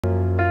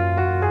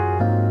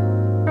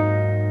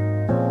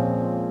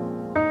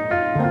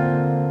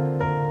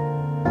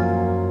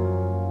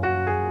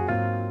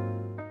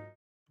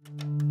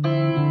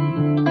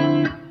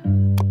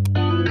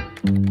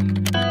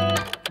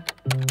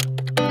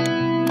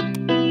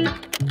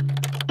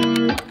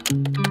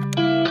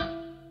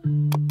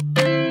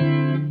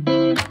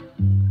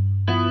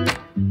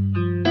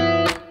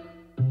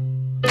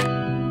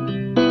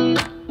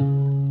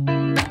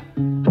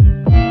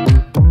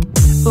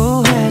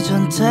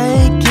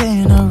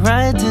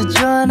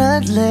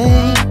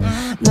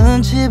late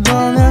눈치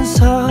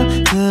보면서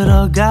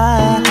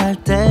들어가 할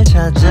때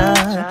찾아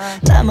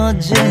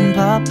나머진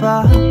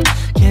바빠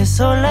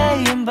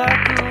개설레임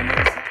바꾸는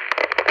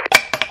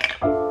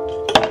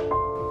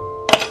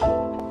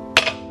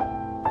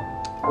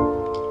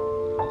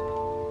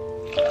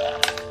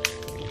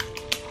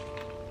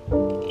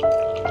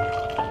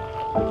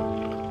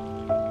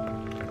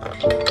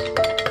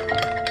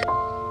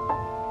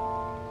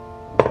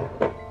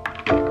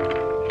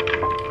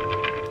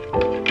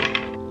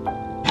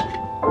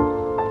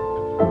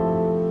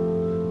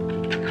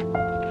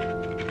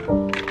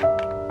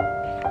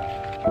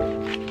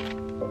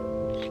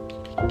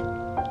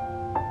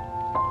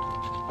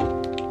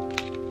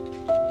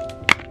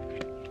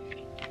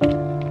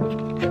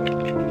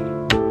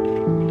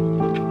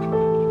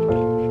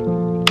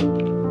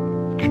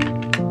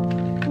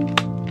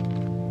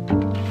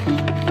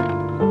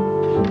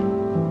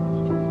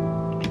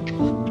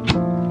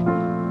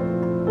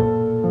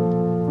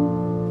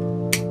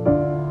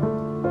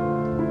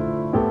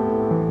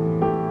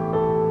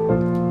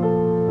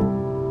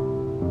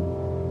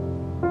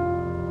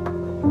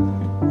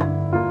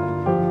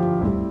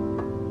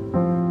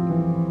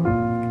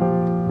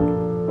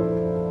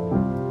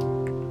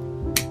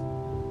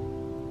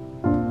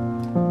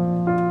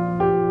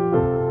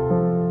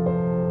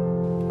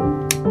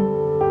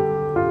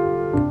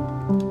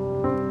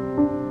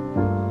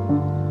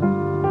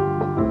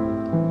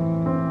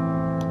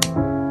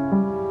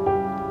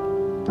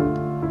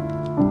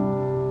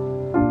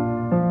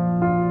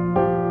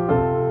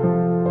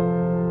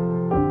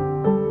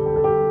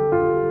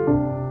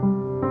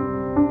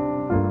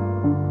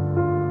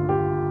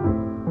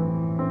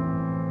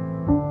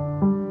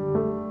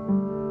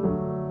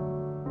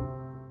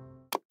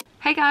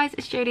Hey guys,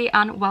 it's Jodie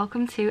and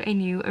welcome to a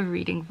new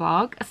reading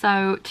vlog.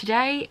 So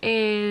today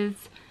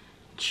is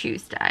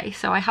Tuesday,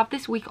 so I have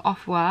this week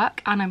off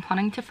work and I'm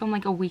planning to film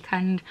like a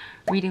weekend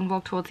reading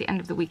vlog towards the end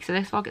of the week. So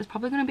this vlog is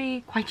probably going to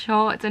be quite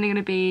short. It's only going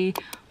to be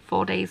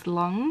 4 days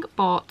long,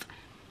 but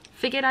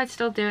figured I'd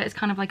still do it as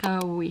kind of like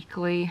a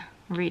weekly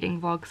reading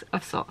vlog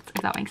of sorts,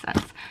 if that makes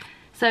sense.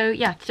 So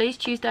yeah, today's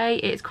Tuesday.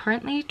 It's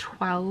currently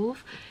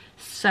 12,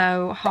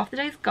 so half the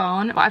day's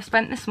gone, but I've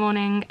spent this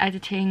morning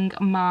editing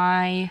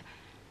my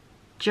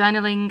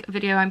journaling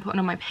video I'm putting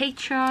on my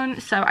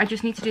Patreon, so I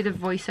just need to do the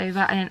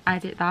voiceover and then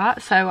edit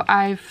that. So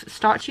I've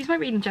started to use my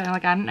reading journal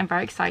again and I'm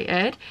very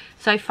excited.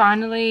 So I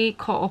finally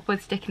caught up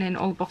with sticking in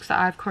all the books that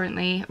I've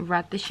currently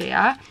read this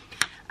year,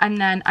 and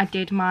then I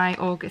did my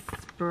August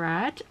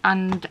spread,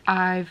 and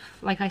I've,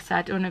 like I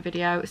said on a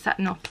video,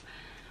 setting up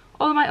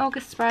all of my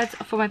August spreads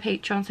for my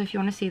Patreon, so if you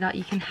want to see that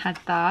you can head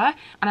there,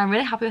 and I'm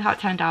really happy with how it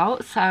turned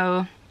out.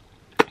 So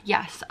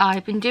yes,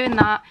 I've been doing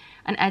that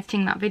and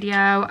editing that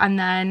video, and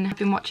then I've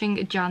been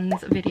watching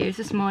Jan's videos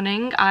this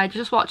morning. I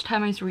just watched her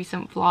most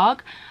recent vlog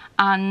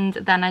and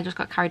then I just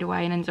got carried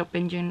away and ended up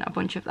binging a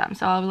bunch of them.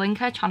 So I'll link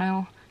her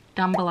channel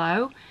down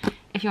below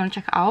if you want to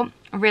check it out.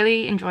 I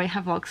really enjoy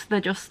her vlogs. They're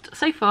just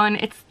so fun.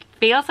 It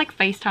feels like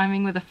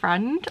FaceTiming with a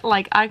friend.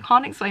 Like, I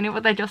can't explain it,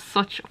 but they're just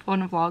such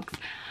fun vlogs.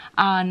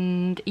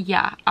 And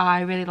yeah,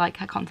 I really like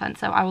her content,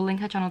 so I will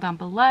link her channel down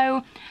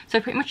below. So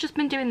I've pretty much just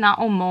been doing that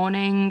all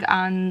morning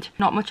and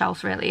not much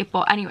else really.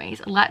 But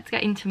anyways, let's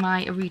get into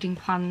my reading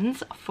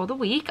plans for the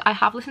week. I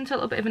have listened to a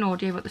little bit of an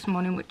audiobook this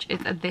morning, which is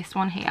this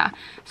one here,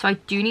 so I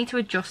do need to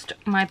adjust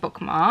my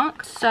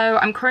bookmark. So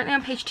I'm currently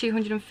on page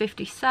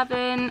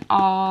 257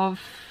 of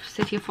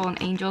City of Fallen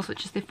Angels,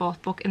 which is the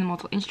 4th book in the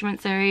Mortal Instrument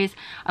series.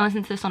 I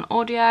listened to this on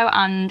audio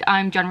and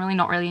I'm generally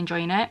not really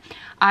enjoying it.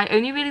 I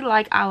only really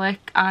like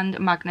Alec and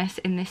Magnus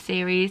in this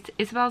series.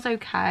 Isabel's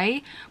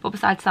okay, but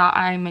besides that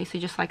I mostly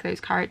just like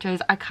those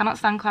characters. I cannot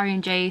stand Clary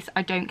and Jace.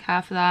 I don't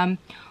care for them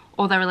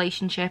or their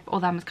relationship or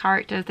them as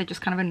characters. They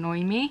just kind of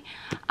annoy me.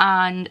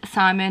 And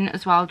Simon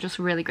as well just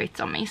really grates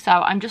on me. So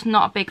I'm just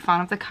not a big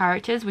fan of the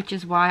characters, which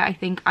is why I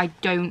think I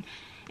don't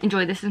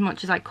enjoy this as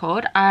much as I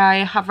could.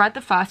 I have read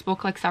the first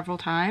book like several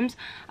times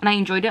and I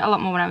enjoyed it a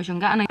lot more when I was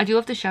younger, and I do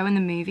love the show and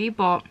the movie,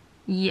 but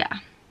yeah,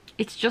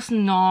 it's just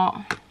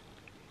not,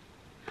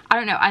 I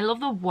don't know. I love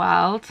the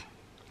world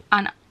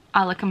and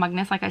Alec and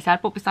Magnus, like I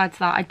said, but besides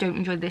that I don't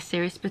enjoy this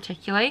series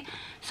particularly.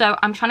 So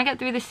I'm trying to get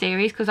through the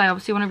series because I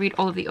obviously want to read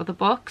all of the other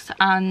books,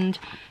 and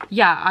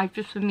yeah, I've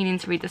just been meaning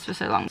to read this for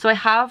so long. So I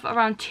have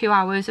around 2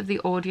 hours of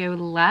the audio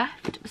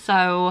left,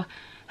 so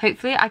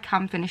hopefully I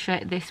can finish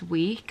it this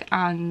week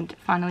and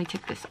finally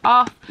tick this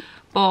off.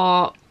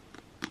 But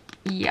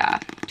yeah,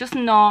 just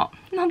not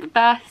the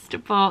best,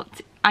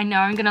 but I know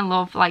I'm gonna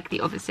love like the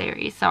other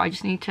series, so I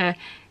just need to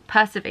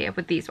persevere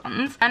with these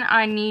ones. And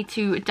I need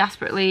to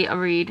desperately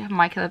read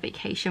My Killer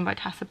Vacation by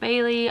Tessa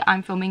Bailey.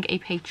 I'm filming a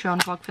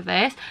Patreon vlog for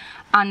this,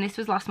 and this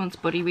was last month's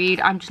buddy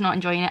read. I'm just not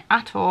enjoying it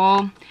at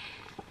all.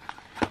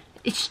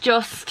 It's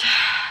just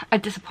a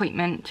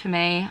disappointment to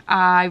me.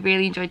 I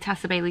really enjoyed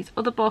Tessa Bailey's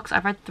other books.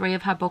 I've read 3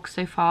 of her books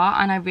so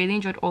far and I really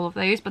enjoyed all of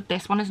those, but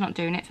this one is not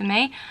doing it for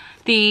me.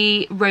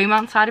 The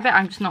romance side of it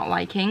I'm just not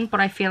liking, but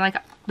I feel like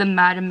the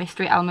murder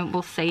mystery element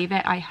will save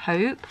it, I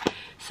hope.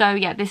 So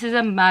yeah, this is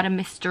a murder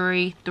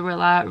mystery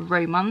thriller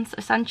romance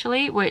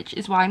essentially, which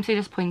is why I'm so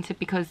disappointed,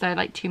 because they're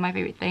like two of my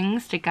favorite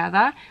things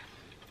together.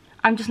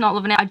 I'm just not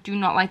loving it. I do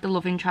not like the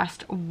love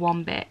interest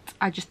one bit.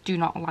 I just do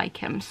not like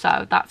him,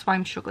 so that's why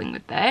I'm struggling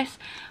with this.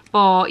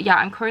 But yeah,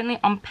 I'm currently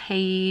on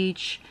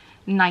page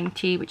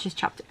 90, which is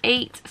chapter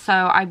 8, so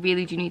I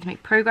really do need to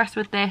make progress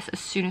with this as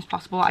soon as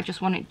possible. I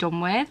just want it done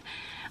with.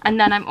 And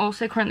then I'm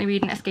also currently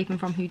reading Escaping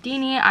from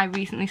Houdini. I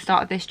recently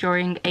started this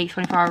during a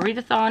 24-hour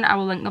readathon. I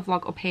will link the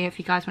vlog up here if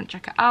you guys want to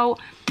check it out.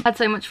 I had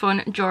so much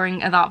fun during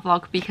that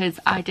vlog because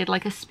I did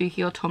like a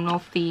spooky autumnal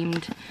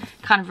themed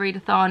kind of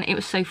readathon. It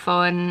was so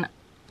fun.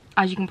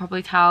 As you can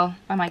probably tell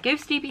by my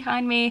ghostie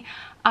behind me,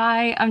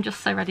 I am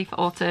just so ready for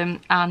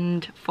autumn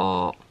and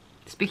for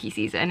spooky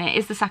season. It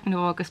is the 2nd of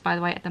August, by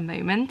the way, at the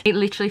moment. It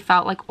literally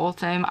felt like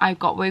autumn. I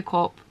got woke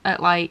up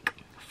at like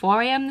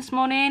 4 AM this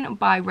morning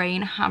by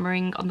rain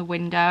hammering on the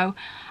window,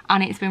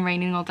 and it's been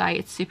raining all day.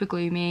 It's super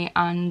gloomy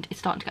and it's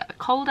starting to get a bit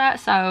colder,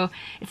 so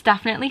it's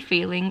definitely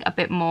feeling a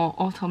bit more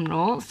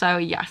autumnal. So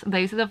yes,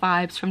 those are the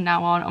vibes from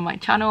now on my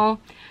channel.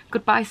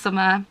 Goodbye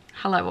summer,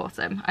 hello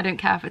autumn. I don't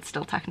care if it's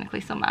still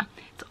technically summer,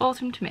 it's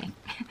autumn to me.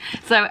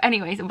 So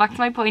anyways, back to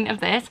my point of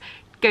this.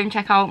 Go and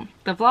check out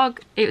the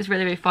vlog. It was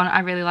really, really fun. I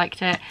really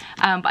liked it.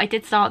 But I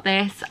did start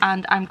this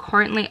and I'm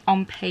currently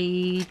on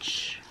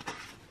page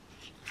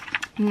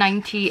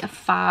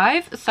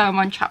 95, so I'm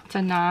on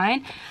chapter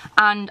 9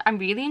 and I'm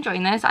really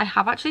enjoying this. I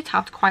have actually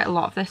tapped quite a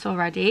lot of this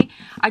already.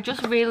 I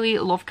just really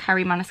love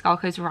Kerri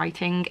Maniscalco's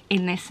writing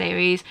in this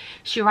series.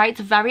 She writes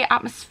very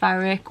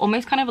atmospheric,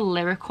 almost kind of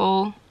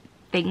lyrical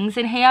things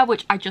in here,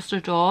 which I just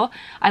adore.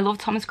 I love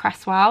Thomas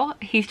Cresswell.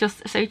 He's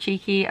just so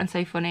cheeky and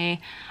so funny,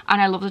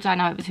 and I love the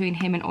dynamic between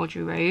him and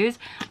Audrey Rose,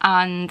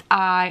 and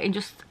I am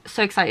just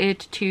so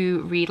excited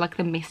to read like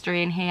the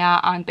mystery in here.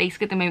 And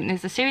basically at the moment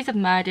there's a series of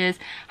murders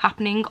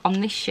happening on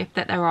this ship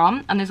that they're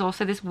on, and there's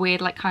also this weird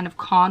like kind of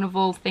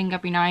carnival thing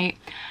every night,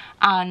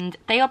 and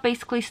they are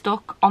basically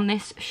stuck on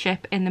this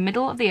ship in the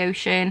middle of the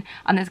ocean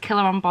and there's a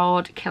killer on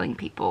board killing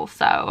people.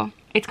 So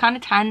it's kind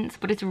of tense,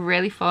 but it's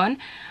really fun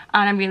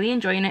and I'm really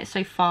enjoying it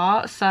so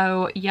far.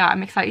 So yeah,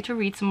 I'm excited to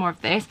read some more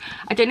of this.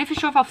 I don't know for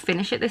sure if I'll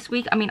finish it this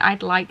week. I mean,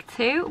 I'd like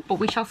to, but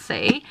we shall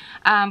see.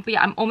 But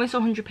yeah, I'm almost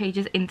 100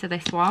 pages into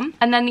this one.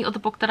 And then the other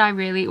book that I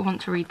really want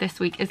to read this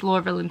week is Law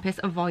of Olympus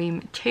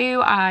Volume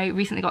 2. I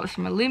recently got this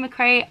from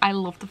illumicrate. I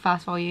loved the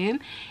first volume.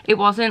 It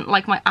wasn't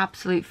like my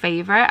absolute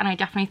favourite and I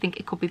definitely think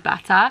it could be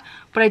better,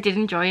 but I did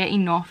enjoy it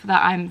enough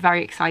that I'm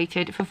very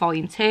excited for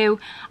Volume 2.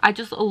 I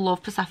just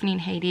love Persephone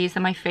and Hades.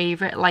 They're my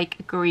favourite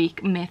like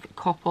Greek myth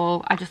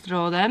couple. I just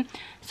adore them.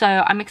 So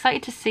I'm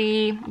excited to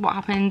see what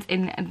happens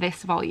in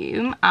this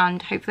volume,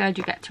 and hopefully I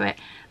do get to it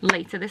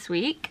later this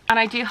week. And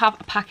I do have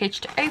a package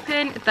to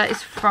open that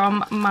is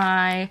from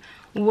my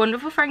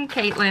wonderful friend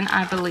Caitlin,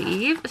 I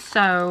believe.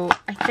 So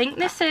I think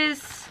this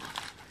is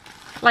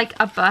like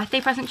a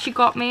birthday present she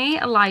got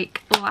me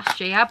like last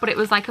year, but it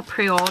was like a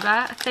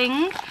pre-order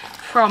thing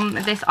from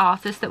this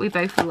artist that we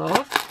both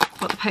love.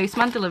 But the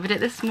postman delivered it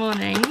this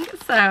morning,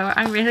 so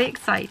I'm really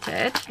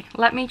excited.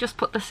 Let me just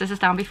put the scissors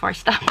down before I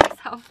stab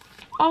myself.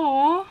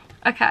 Oh,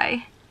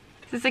 okay.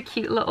 This is a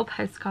cute little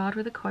postcard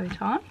with a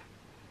quote on.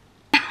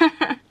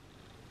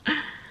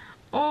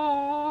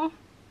 Oh,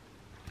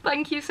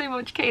 thank you so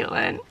much,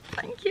 Caitlin.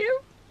 Thank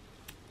you.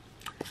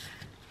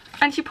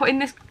 And she put in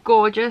this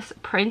gorgeous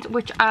print,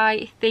 which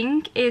I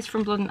think is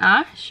from Blood and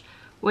Ash,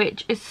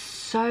 which is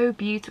so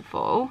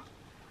beautiful.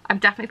 I'm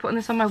definitely putting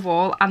this on my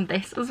wall, and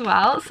this as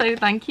well, so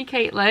thank you,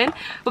 Caitlin.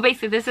 But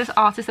basically there's this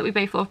artist that we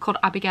both love called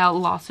Abigail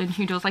Larson,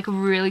 who does like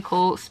really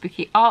cool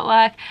spooky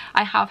artwork.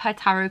 I have her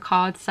tarot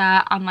card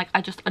set and like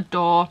I just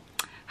adore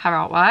her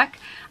artwork.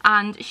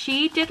 And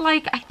she did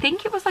like, I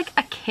think it was like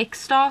a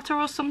Kickstarter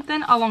or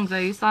something along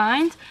those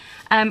lines,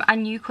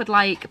 and you could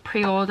like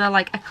pre-order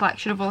like a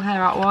collection of all her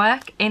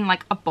artwork in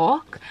like a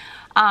book.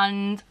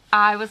 And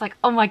I was like,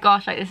 oh my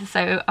gosh, like this is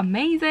so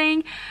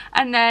amazing.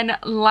 And then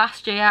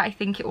last year, I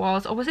think it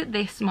was, or was it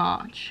this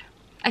March?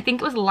 I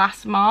think it was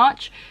last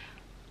March.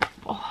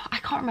 Oh, I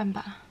can't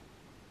remember.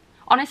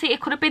 Honestly,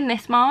 it could have been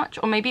this March,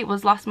 or maybe it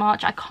was last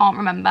March. I can't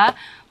remember.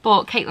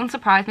 But Caitlin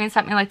surprised me and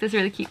sent me like this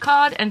really cute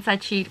card and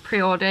said she'd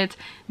pre-ordered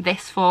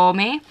this for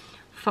me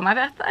for my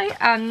birthday.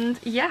 And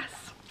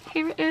yes,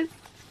 here it is.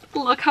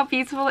 Look how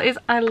beautiful it is.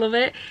 I love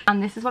it.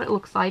 And this is what it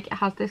looks like. It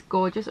has this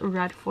gorgeous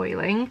red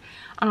foiling,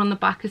 and on the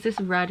back is this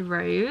red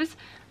rose,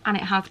 and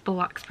it has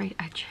black sprayed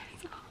edges.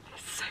 Oh,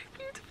 it's so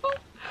beautiful.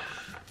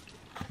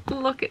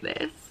 Look at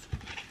this.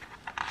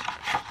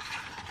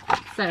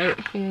 So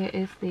here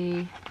is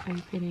the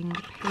opening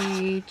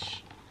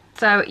page.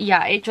 So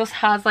yeah, it just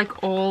has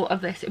like all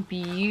of this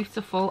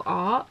beautiful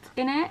art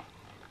in it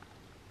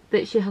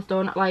that she has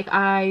done. Like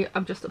I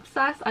am just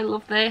obsessed. I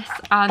love this.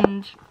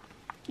 And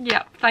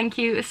yeah, thank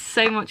you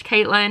so much,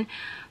 Caitlin,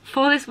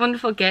 for this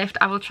wonderful gift.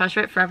 I will treasure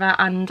it forever,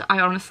 and I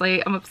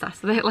honestly am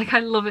obsessed with it. Like, I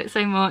love it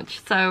so much.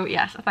 So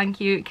yes, thank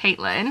you,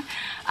 Caitlin.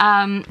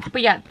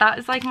 But yeah, that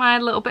is like my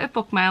little bit of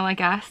book mail, I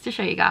guess, to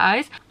show you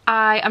guys.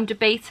 I am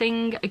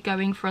debating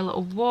going for a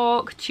little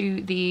walk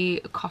to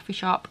the coffee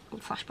shop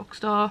 /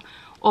 bookstore,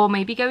 or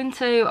maybe going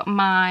to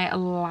my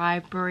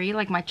library,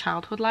 like my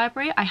childhood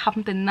library. I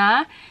haven't been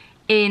there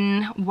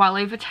in well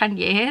over 10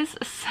 years,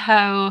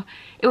 so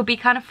it would be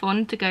kind of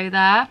fun to go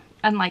there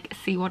and like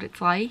see what it's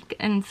like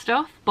and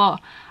stuff. But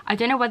I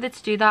don't know whether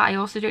to do that. I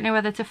also don't know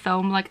whether to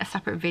film like a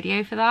separate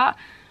video for that.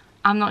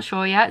 I'm not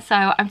sure yet.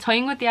 So I'm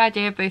toying with the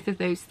idea of both of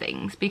those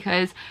things,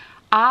 because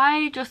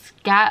I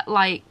just get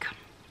like,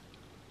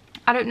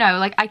 I don't know,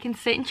 like I can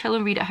sit and chill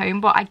and read at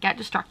home, but I get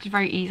distracted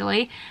very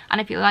easily,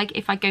 and I feel like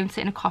if I go and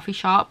sit in a coffee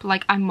shop,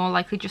 like I'm more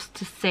likely just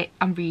to sit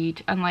and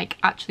read and like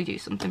actually do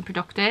something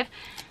productive.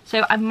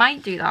 So I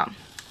might do that,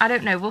 I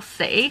don't know, we'll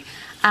see.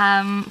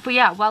 But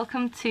yeah,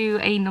 welcome to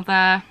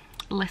another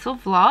little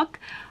vlog.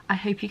 I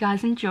hope you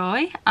guys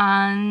enjoy,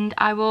 and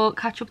I will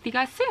catch up with you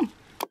guys soon.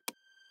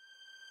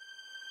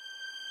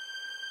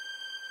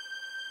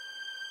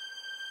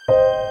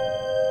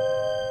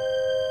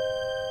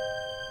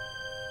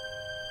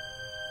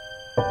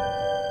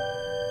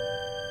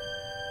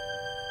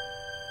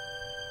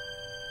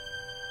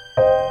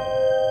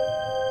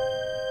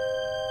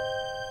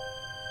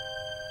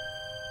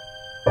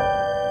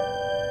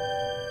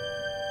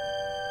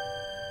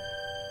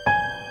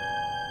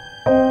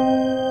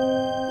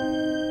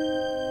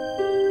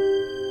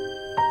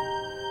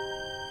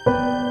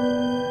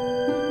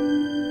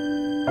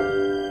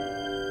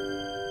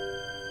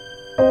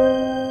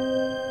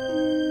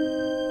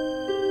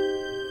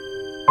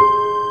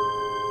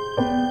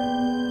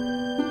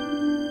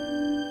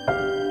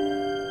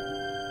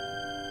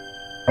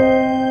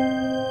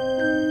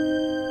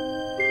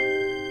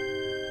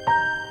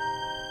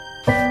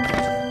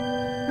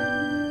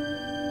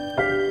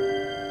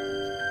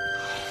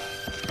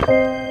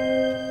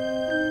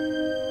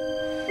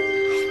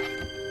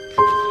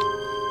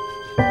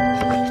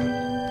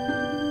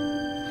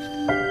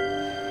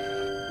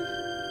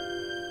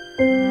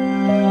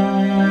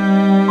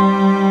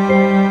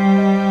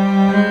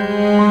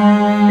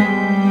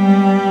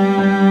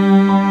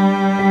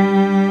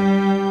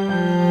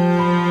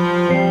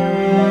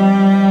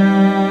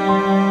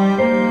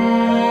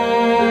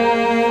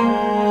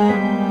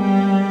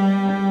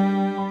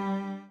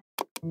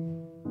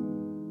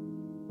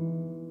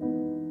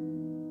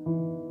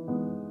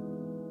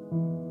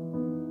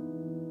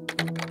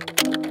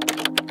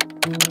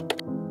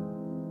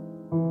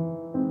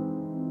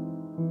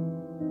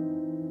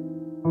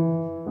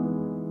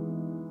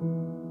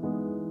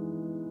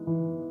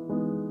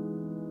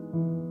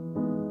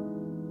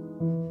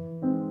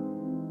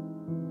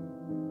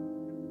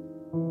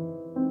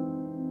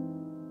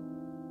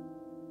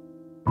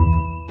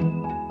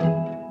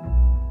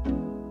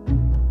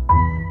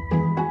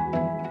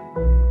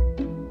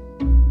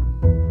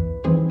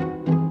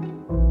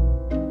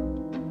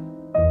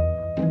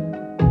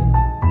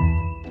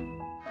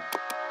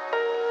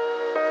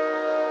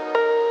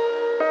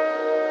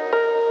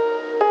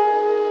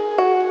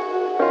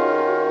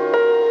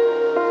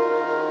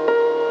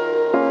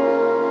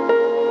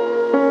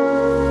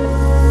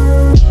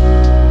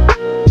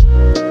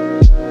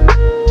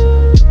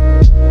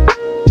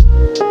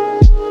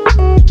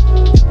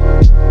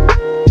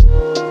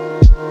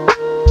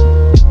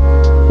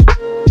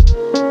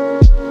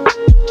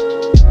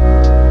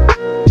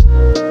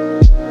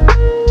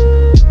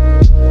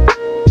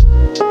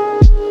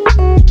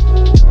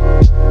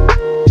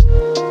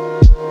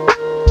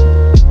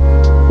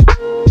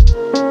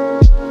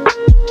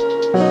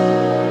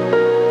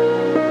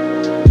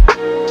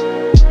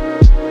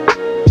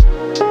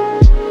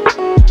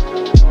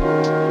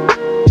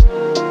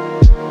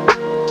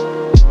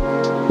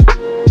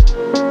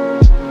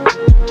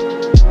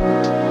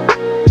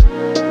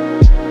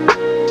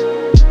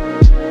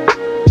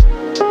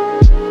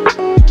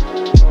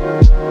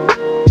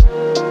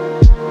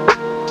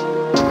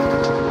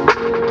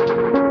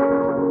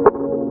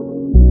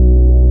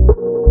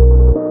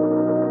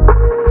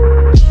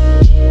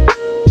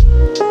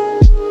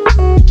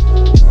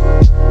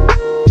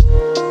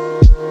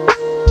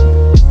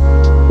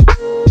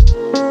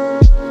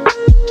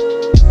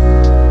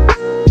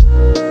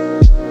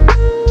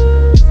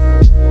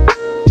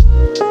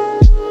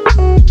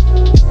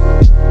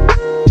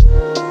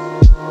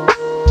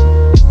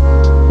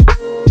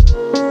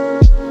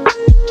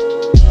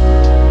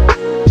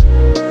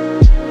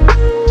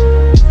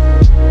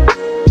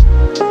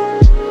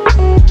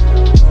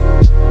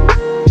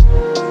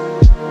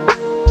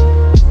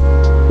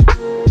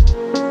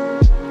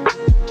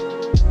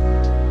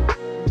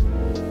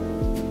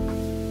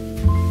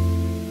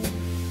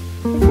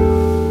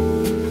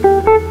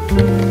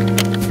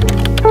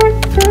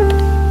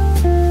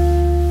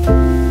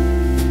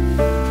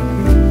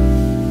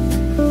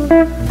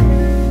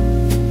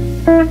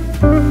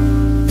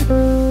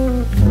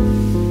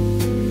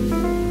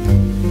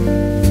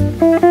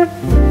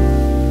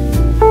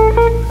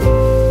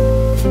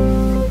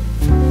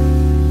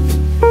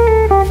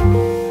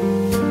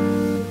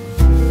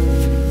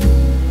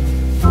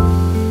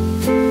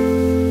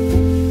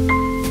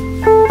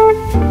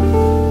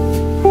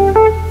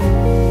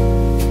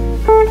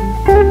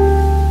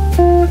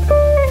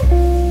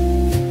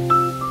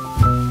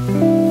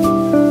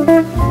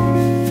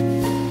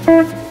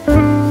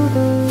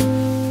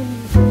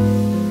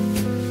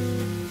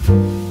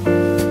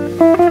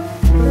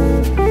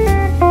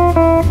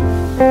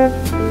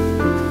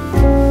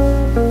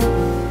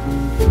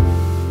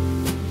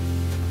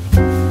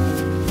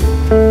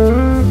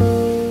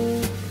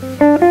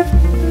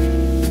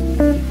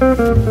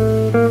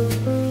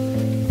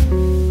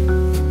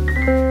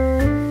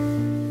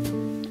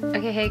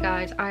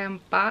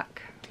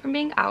 back from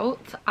being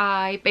out.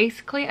 I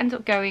basically ended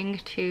up going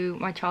to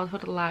my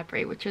childhood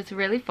library, which was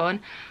really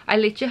fun. I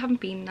literally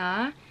haven't been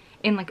there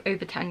in like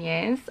over 10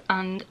 years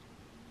and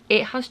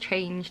it has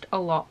changed a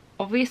lot.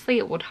 Obviously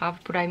it would have,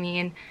 but I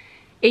mean,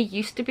 it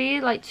used to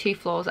be like 2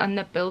 floors and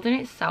the building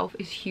itself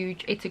is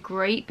huge. It's a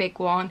great big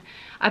one.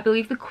 I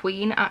believe the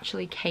Queen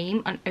actually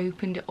came and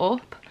opened it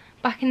up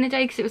back in the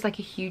day because it was like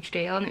a huge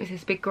deal and it was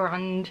this big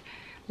grand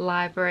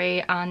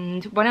library,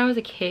 and when I was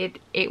a kid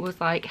it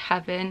was like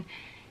heaven.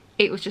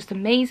 It was just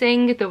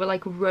amazing. There were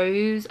like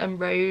rows and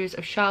rows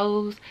of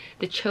shelves.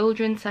 The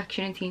children's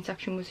section and teen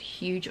section was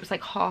huge. It was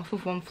like half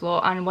of 1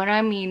 floor, and when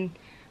I mean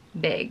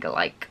big,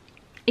 like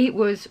it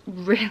was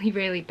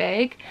really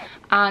big.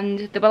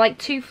 And there were like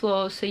 2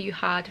 floors, so you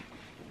had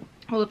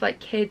all of like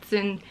kids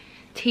and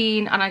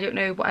teen and I don't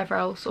know whatever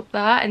else up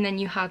there, and then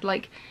you had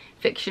like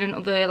fiction and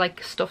other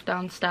like stuff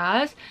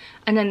downstairs,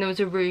 and then there was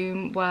a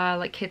room where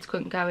like kids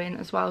couldn't go in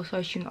as well, so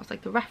I assume that was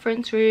like the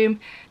reference room.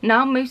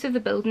 Now most of the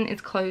building is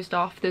closed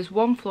off. There's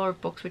 1 floor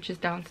of books which is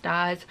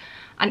downstairs,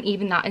 and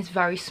even that is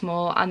very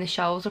small, and the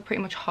shelves are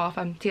pretty much half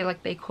empty.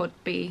 Like they could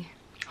be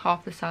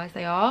half the size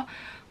they are,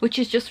 which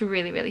is just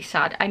really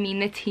sad. I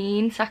mean, the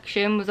teen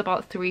section was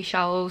about 3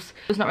 shelves.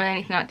 There's not really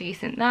anything that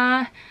decent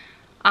there,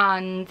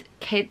 and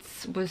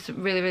kids was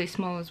really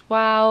small as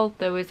well.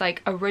 There was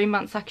like a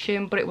romance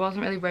section, but it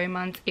wasn't really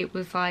romance, it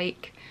was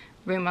like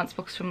romance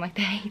books from like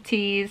the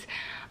 80s.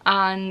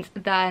 And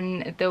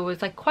then there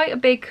was like quite a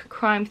big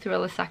crime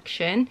thriller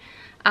section,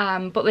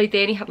 but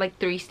they only had like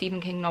 3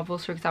 Stephen King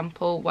novels, for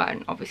example,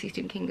 when obviously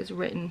Stephen King has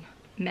written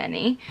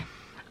many,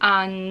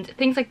 and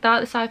things like that.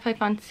 The sci-fi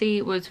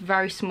fantasy was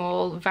very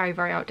small, very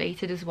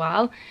outdated as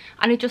well,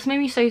 and it just made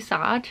me so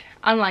sad.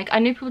 And like, I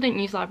know people don't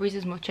use libraries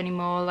as much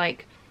anymore,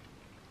 like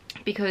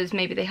because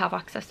maybe they have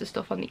access to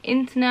stuff on the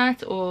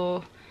internet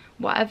or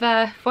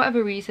whatever, for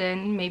whatever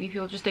reason, maybe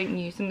people just don't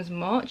use them as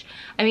much.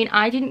 I mean,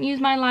 I didn't use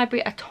my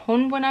library a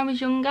ton when I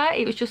was younger.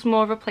 It was just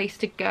more of a place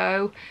to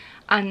go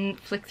and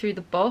flick through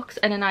the books,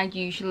 and then I'd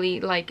usually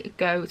like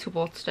go to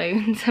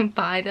Waterstones and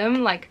buy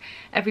them. Like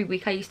every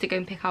week I used to go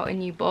and pick out a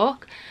new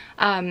book.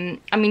 I mean,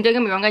 don't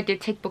get me wrong, I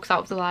did take books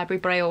out of the library,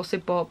 but I also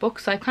bought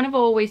books, so I've kind of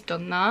always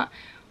done that.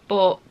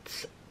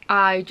 But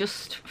I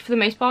just, for the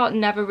most part,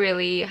 never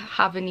really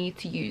have a need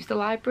to use the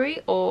library,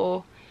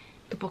 or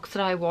the books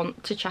that I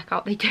want to check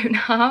out they don't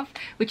have,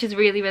 which is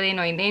really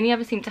annoying. They only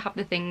ever seem to have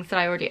the things that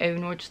I already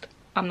own or just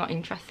I'm not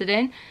interested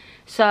in.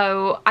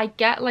 So I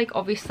get like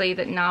obviously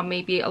that now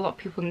maybe a lot of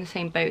people in the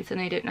same boat and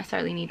they don't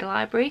necessarily need a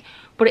library,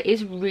 but it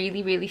is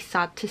really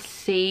sad to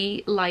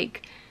see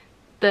like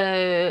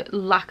the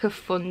lack of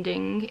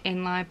funding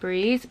in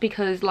libraries,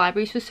 because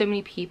libraries for so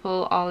many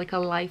people are like a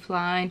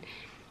lifeline.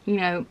 You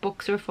know,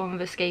 books are a form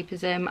of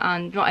escapism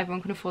and not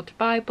everyone can afford to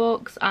buy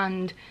books,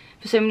 and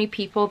for so many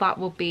people that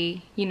will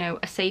be, you know,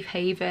 a safe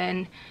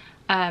haven.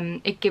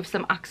 It gives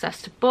them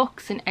access to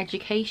books and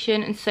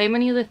education and so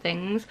many other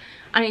things,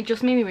 and it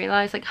just made me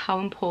realise like how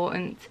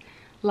important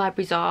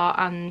libraries are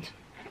and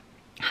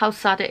how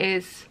sad it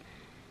is.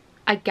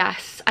 I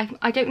guess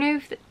I don't know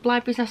if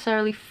libraries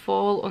necessarily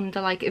fall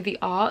under like the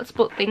arts,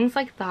 but things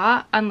like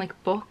that and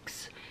like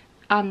books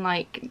and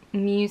like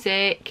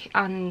music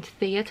and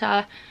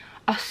theatre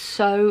are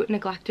so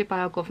neglected by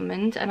our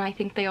government, and I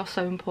think they are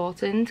so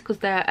important because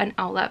they're an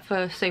outlet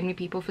for so many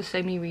people for so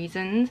many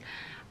reasons.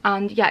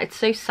 And yeah, it's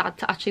so sad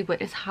to actually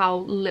witness how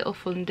little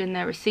funding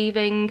they're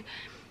receiving,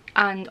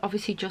 and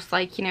obviously just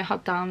like, you know, how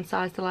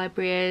downsized the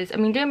library is. I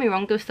mean, don't get me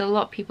wrong, there's still a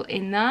lot of people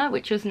in there,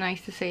 which was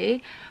nice to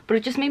see, but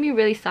it just made me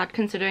really sad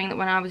considering that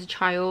when I was a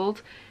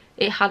child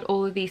it had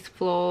all of these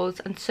floors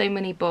and so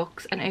many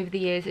books, and over the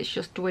years it's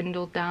just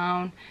dwindled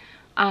down.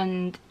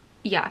 And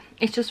yeah,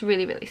 it's just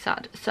really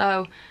sad.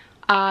 So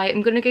I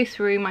am going to go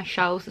through my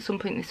shelves at some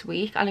point this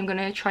week, and I'm going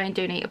to try and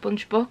donate a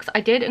bunch of books.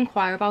 I did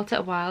inquire about it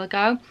a while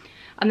ago,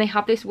 and they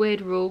have this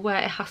weird rule where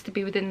it has to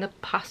be within the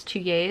past 2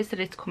 years that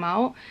it's come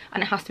out,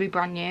 and it has to be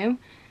brand new.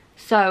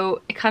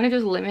 So it kind of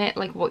does limit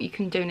like what you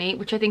can donate,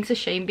 which I think is a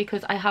shame,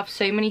 because I have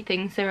so many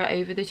things that are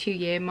over the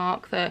 2-year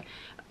mark that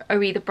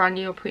are either brand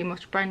new or pretty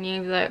much brand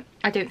new that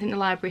I don't think the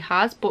library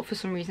has, but for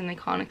some reason they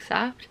can't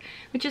accept,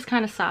 which is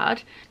kind of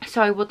sad.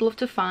 So I would love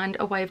to find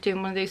a way of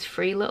doing one of those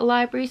free little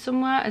libraries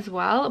somewhere as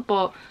well,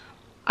 but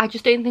I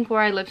just don't think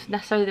where I live is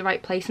necessarily the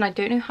right place, and I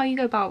don't know how you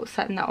go about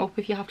setting that up,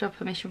 if you have to have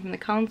permission from the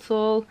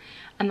council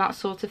and that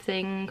sort of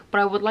thing,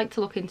 but I would like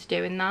to look into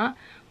doing that.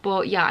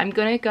 But yeah, I'm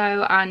gonna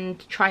go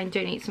and try and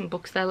donate some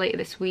books there later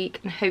this week,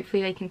 and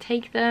hopefully they can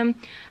take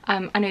them.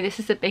 I know this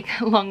is a big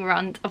long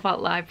rant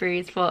about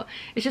libraries, but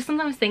it's just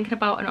something I was thinking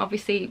about, and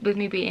obviously with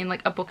me being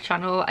like a book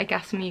channel, I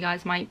guess some of you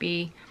guys might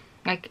be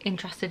like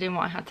interested in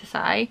what I had to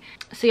say.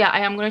 So yeah,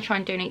 I am gonna try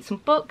and donate some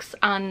books,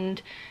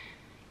 and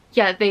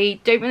yeah, they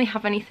don't really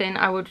have anything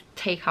I would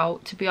take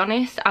out, to be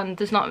honest, and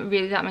there's not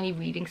really that many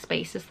reading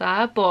spaces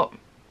there, but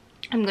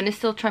I'm going to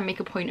still try and make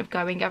a point of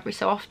going every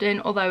so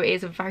often, although it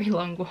is a very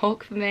long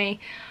walk for me.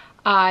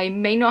 I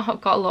may not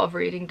have got a lot of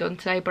reading done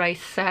today, but I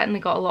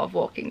certainly got a lot of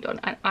walking done,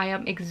 and I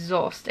am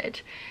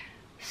exhausted.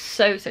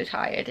 so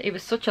tired. It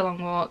was such a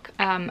long walk,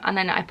 and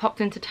then I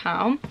popped into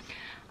town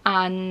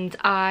and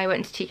I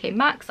went to TK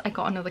Maxx. I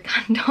got another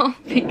candle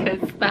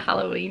because the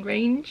Halloween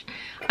range,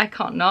 I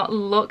can't not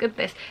look at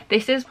this.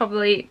 This is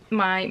probably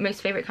my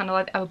most favorite candle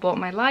I've ever bought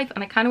in my life,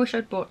 and I kind of wish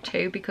I'd bought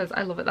two because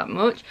I love it that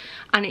much.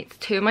 And it's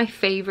two of my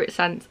favorite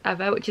scents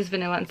ever, which is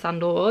vanilla and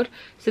sandalwood.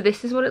 So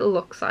this is what it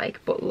looks like,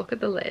 but look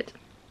at the lid.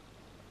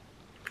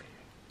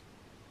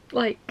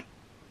 Like,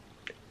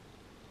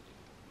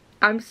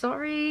 I'm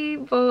sorry,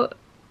 but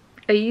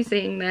are you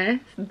seeing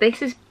this?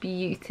 This is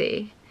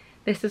beauty.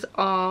 This is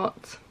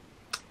art.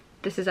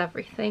 This is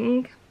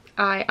everything.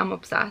 I am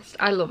obsessed.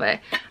 I love it.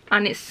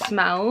 And it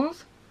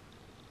smells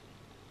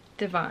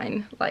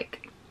divine.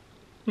 Like,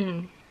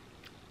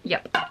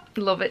 yep.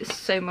 Love it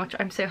so much.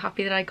 I'm so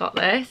happy that I got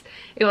this.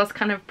 It was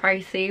kind of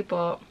pricey,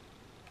 but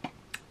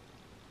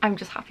I'm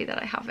just happy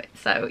that I have it.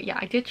 So yeah,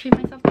 I did treat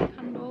myself to a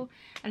candle.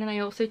 And then I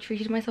also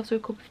treated myself to a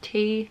cup of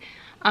tea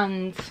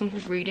and some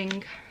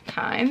reading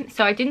time.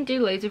 So I didn't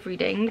do loads of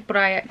reading, but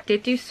I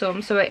did do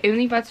some. So I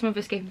only read some of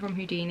Escaping from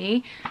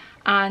Houdini,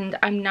 and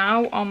I'm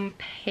now on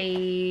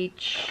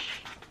page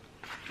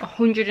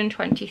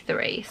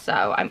 123.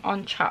 So I'm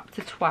on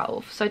chapter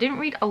 12. So I didn't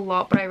read a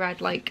lot, but I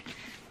read like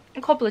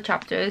a couple of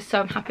chapters,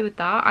 so I'm happy with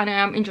that, and I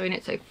am enjoying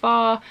it so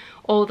far,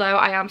 although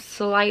I am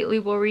slightly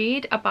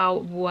worried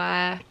about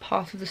where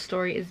part of the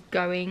story is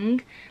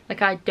going.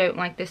 Like, I don't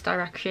like this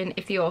direction.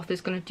 If the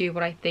author's going to do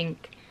what I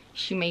think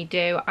she may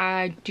do,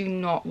 I do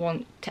not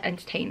want to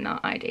entertain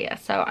that idea.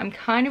 So I'm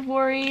kind of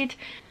worried,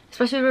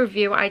 especially the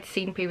review I'd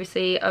seen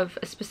previously of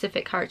a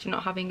specific character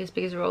not having as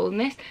big as a role in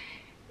this.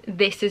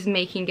 This is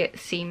making it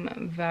seem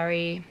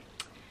very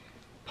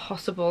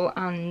possible,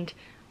 and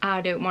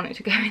I don't want it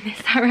to go in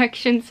this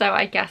direction, so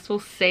I guess we'll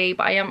see.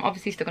 But I am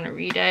obviously still going to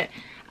read it.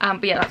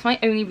 But yeah, that's my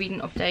only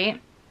reading update,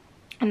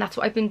 and that's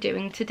what I've been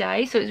doing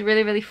today. So it's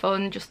really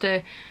fun just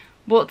to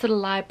walk to the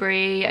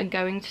library and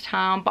going to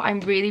town. But I'm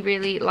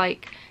really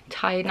like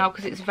tired now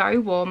because it's very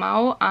warm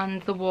out,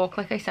 and the walk,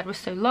 like I said, was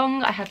so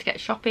long. I had to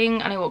get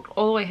shopping and I walked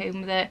all the way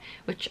home with it,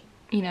 which,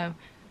 you know,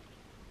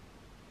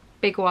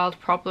 big wild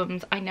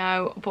problems, I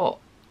know, but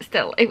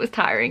still, it was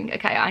tiring.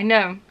 Okay, I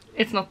know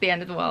it's not the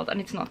end of the world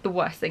and it's not the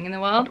worst thing in the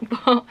world,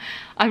 but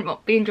I'm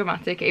not being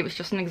dramatic. It was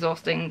just an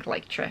exhausting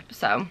like trip.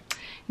 So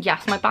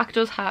yes, my back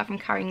does hurt from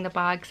carrying the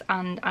bags,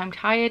 and I'm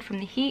tired from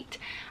the heat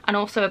and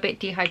also a bit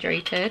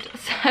dehydrated.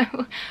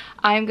 So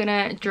I'm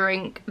gonna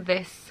drink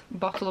this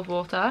bottle of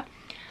water,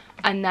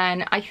 and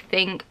then I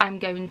think I'm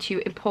going to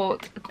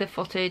import the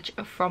footage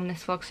from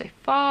this vlog so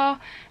far,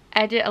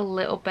 edit a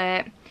little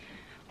bit,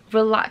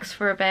 relax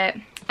for a bit,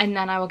 and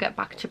then I will get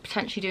back to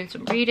potentially doing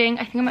some reading.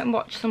 I think I might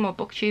watch some more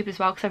booktube as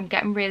well, because I'm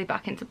getting really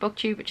back into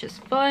booktube, which is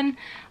fun.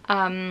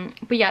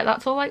 But yeah,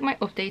 that's all like my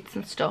updates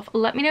and stuff.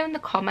 Let me know in the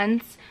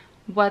comments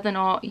whether or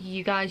not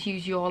you guys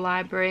use your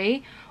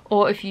library,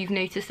 or if you've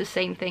noticed the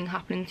same thing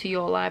happening to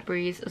your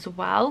libraries as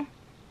well.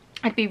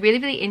 I'd be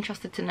really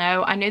interested to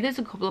know. I know there's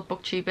a couple of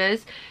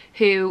booktubers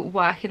who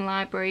work in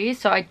libraries,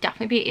 so I'd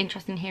definitely be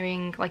interested in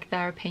hearing like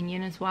their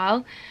opinion as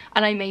well,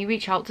 and I may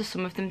reach out to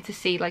some of them to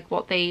see like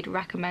what they'd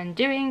recommend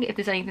doing, if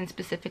there's anything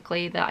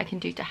specifically that I can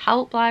do to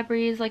help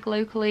libraries like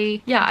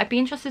locally. Yeah, I'd be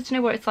interested to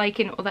know what it's like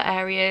in other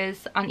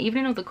areas and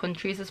even in other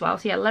countries as well.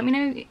 So yeah, let me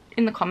know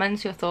in the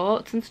comments your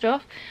thoughts and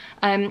stuff.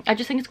 I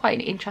just think it's quite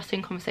an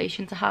interesting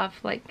conversation to have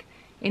like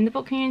in the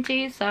book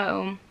community.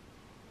 So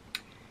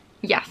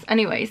yes,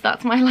 anyways,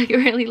 that's my like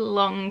really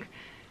long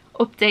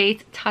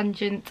update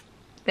tangent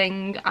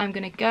thing. I'm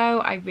gonna go.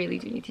 I really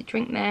do need to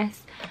drink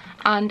this,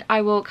 and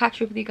I will catch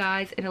up with you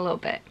guys in a little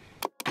bit.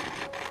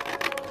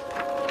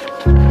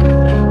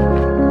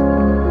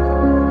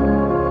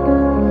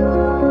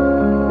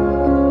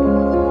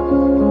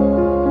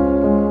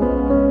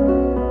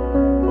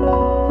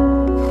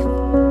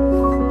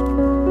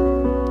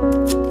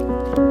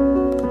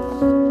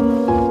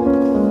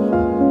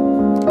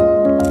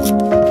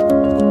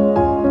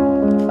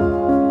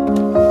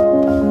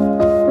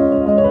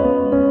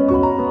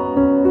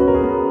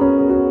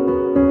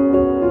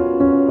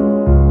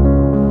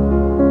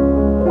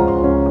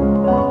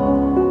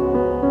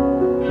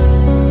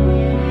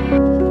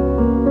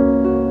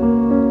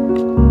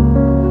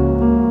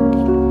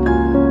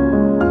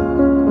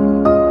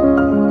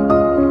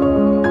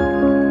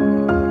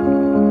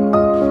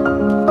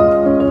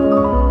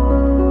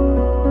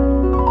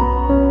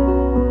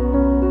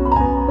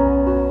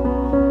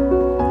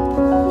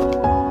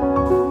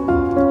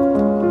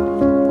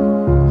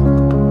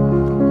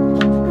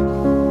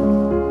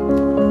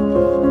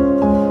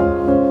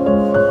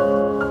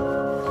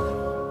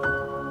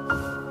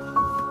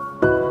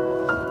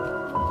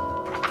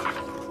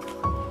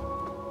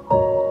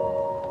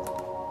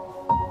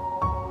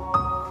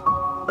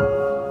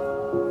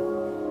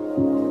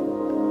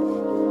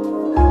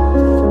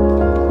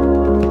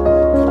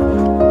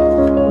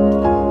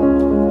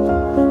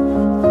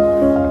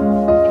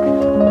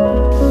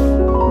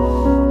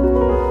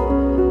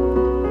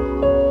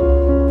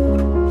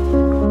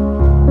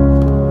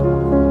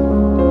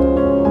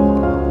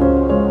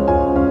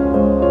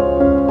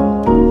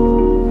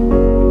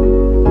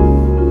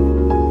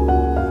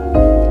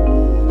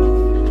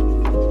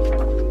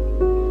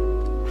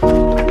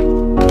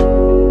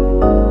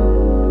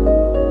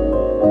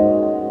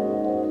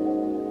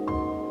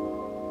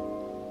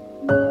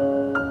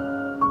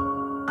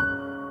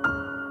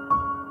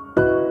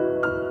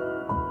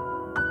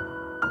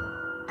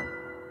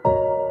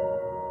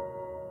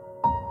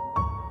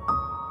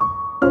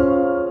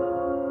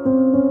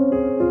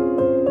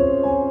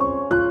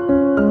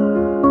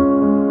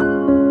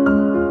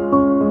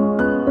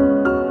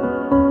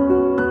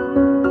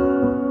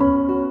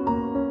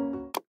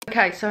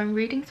 Okay, so I'm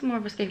reading some more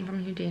of Escaping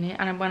from Houdini,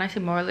 and when I say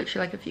more,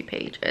 literally like a few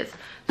pages.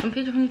 So I'm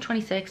page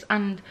 126,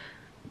 and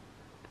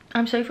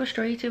I'm so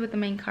frustrated with the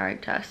main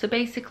character. So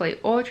basically,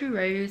 Audrey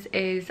Rose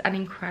is an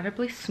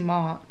incredibly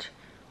smart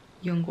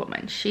young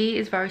woman. She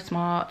is very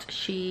smart.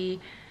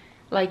 She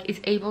like is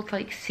able to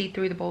like see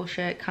through the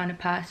bullshit kind of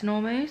person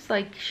almost.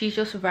 Like she's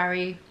just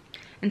very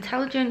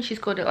intelligent. She's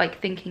good at like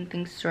thinking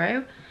things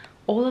through.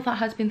 All of that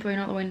has been thrown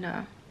out the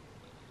window.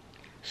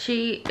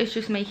 She is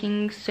just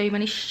making so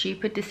many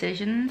stupid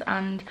decisions,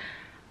 and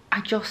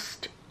I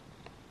just,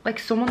 like,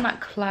 someone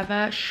that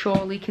clever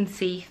surely can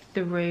see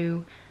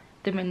through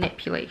the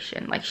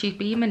manipulation. Like, she's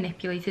being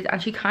manipulated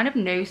and she kind of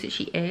knows that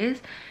she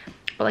is,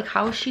 but like,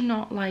 how is she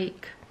not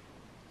like,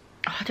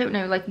 I don't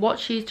know, like what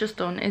she's just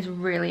done is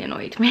really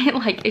annoyed me.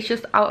 Like, it's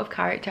just out of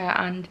character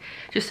and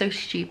just so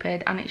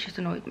stupid, and it's just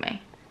annoyed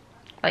me,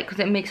 like,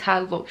 because it makes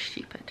her look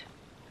stupid.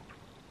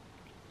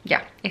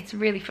 Yeah, it's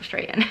really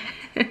frustrating.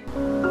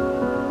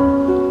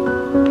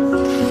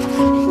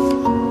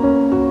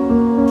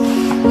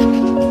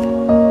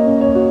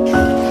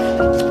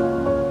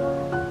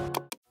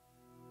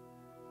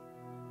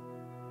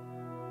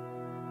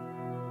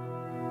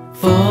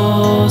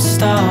 Full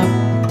stop.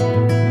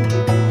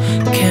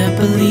 Can't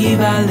believe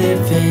I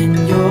live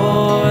in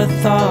your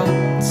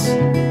thoughts.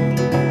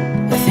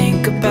 I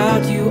think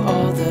about you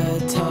all the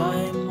time.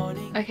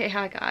 Okay,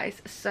 hi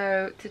guys.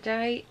 So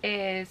today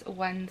is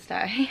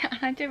Wednesday and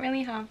I don't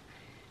really have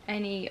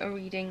any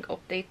reading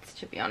updates,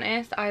 to be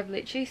honest. I've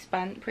literally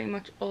spent pretty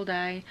much all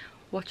day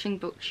watching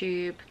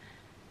booktube,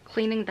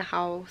 cleaning the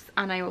house,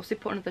 and I also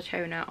put another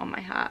toner on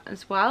my hair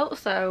as well.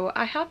 So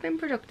I have been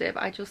productive.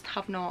 I just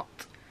have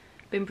not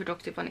been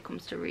productive when it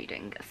comes to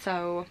reading.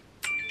 So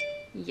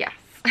yes.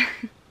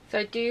 So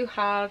I do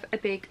have a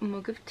big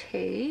mug of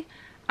tea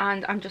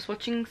and I'm just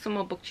watching some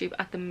more booktube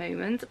at the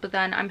moment, but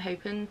then I'm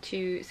hoping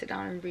to sit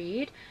down and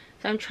read.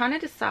 So I'm trying to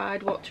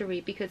decide what to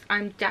read because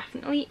I'm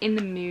definitely in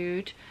the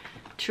mood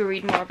to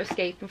read more of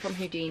Escaping from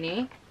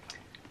Houdini,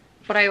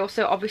 but I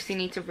also obviously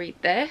need to read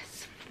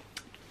this,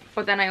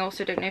 but then I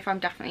also don't know if I'm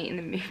definitely in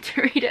the mood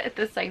to read it at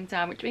the same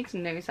time, which makes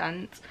no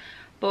sense.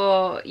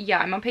 But yeah,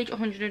 I'm on page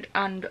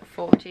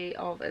 140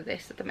 of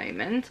this at the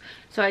moment,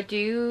 so I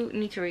do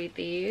need to read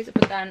these,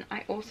 but then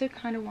I also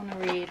kind of want to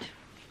read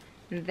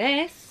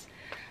this,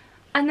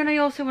 and then I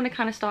also want to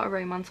kind of start a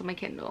romance on my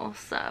Kindle.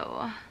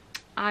 So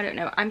I don't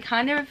know, I'm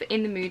kind of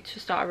in the mood to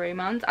start a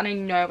romance, and I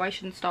know I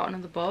shouldn't start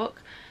another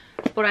book,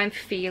 but I'm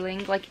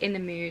feeling like in the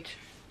mood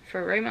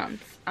for a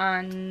romance,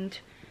 and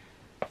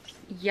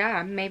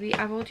yeah, maybe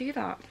I will do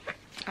that.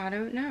 I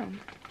don't know.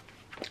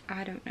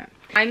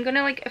 I'm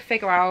gonna like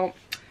figure out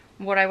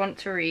what I want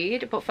to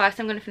read, but first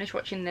I'm gonna finish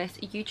watching this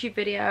YouTube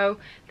video,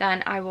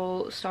 then I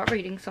will start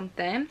reading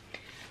something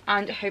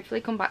and hopefully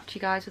come back to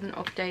you guys with an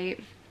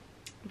update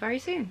very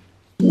soon.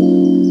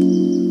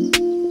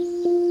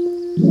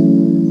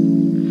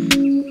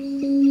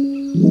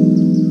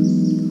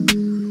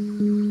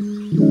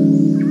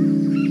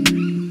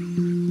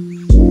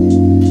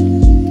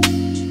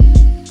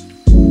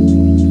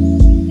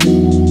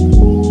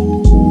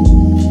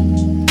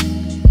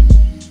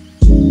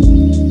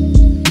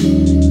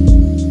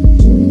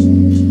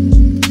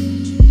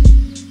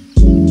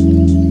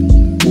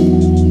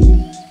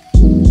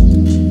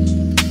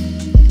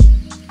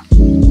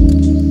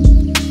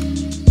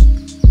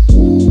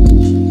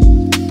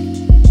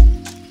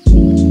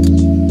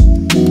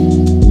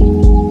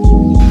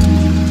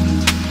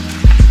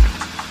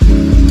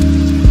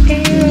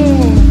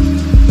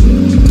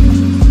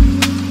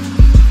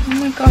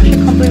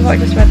 I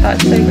just read that,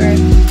 it's so gross.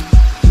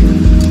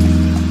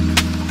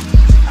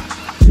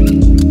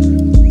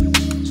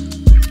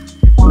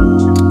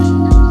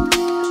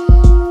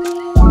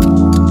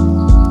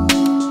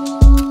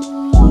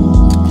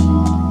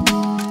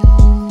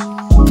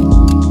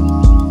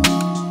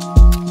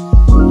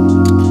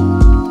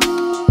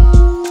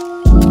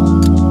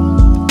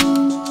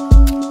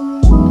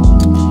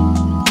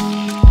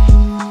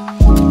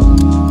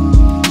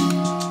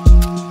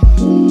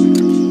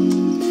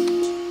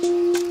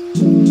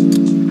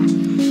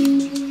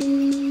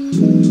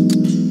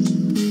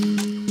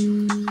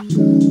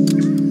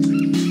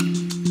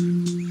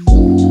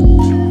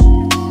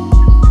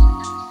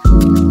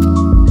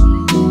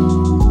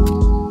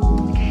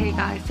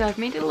 So I've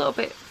made a little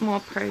bit more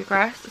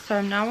progress, so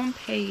I'm now on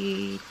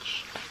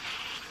page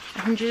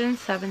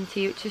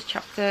 170, which is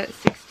chapter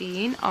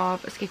 16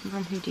 of Escaping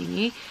from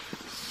Houdini.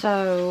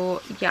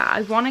 So yeah,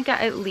 I want to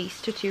get at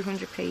least to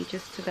 200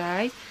 pages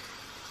today,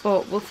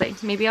 but we'll see.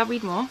 Maybe I'll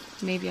read more,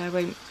 maybe I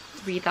won't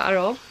read that at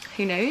all,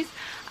 who knows.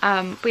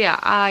 But yeah,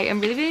 I am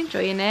really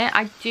enjoying it.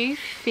 I do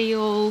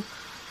feel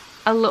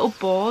a little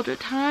bored at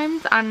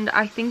times, and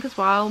I think as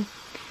well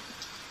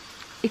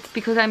it's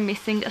because I'm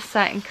missing a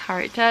certain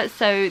character.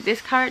 So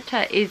this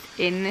character is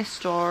in this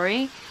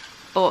story,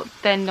 but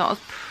they're not as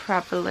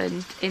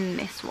prevalent in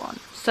this one.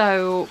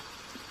 So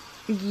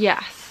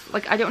yes,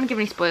 like I don't want to give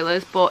any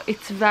spoilers, but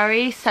it's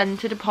very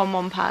centered upon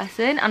one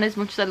person, and as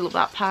much as I love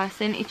that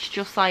person, it's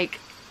just like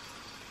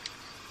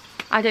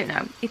I don't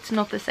know, it's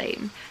not the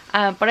same.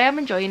 But I am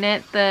enjoying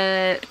it.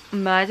 The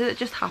murder that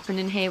just happened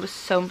in here was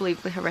so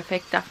unbelievably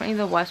horrific. Definitely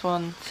the worst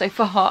one so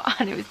far,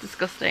 and it was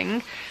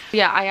disgusting. But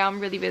yeah, I am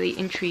really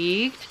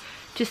intrigued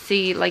to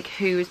see like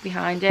who is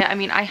behind it. I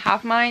mean, I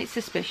have my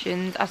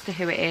suspicions as to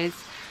who it is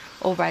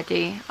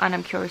already, and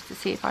I'm curious to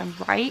see if I'm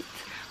right.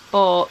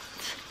 But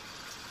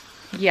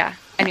yeah,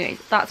 anyways,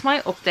 that's my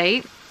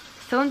update.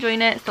 Still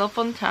enjoying it, still a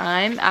fun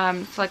time.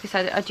 So like I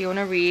said, I do want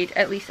to read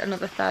at least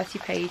another 30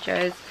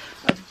 pages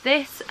of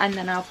this, and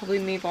then I'll probably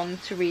move on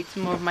to read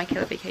some more of My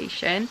Killer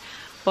Vacation.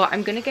 But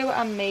I'm gonna go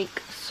and make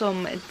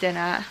some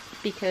dinner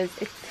because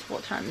it's,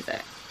 what time is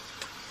it?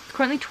 It's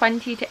currently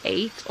 20 to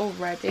 8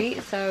 already.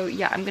 So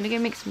yeah, I'm gonna go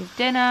make some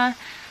dinner,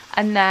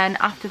 and then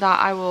after that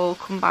I will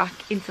come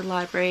back into the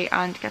library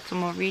and get some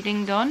more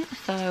reading done.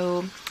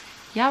 So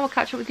yeah, we'll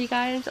catch up with you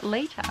guys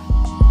later.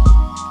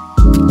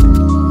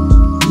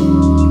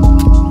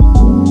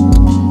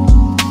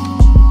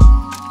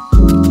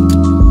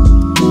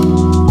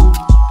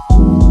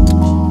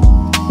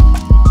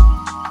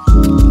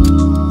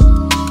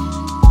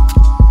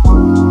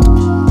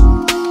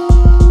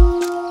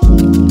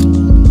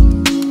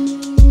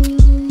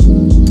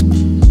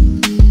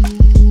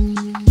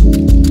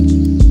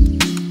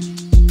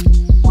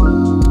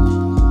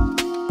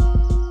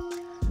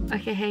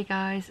 Hey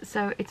guys,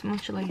 so it's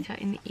much later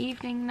in the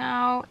evening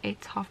now.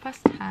 It's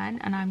 10:30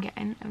 and I'm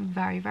getting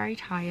very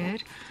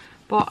tired,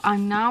 but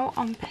I'm now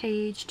on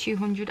page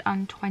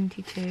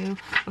 222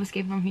 of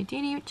Escape from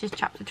Houdini, which is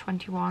chapter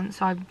 21.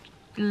 So I've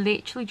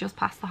literally just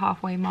passed the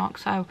halfway mark,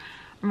 so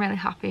I'm really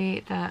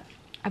happy that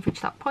I've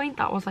reached that point.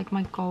 That was like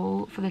my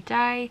goal for the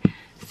day,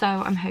 so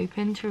I'm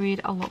hoping to read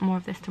a lot more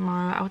of this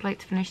tomorrow. I would like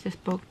to finish this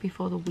book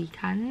before the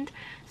weekend,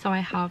 so I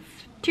have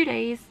 2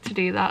 days to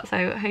do that,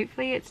 so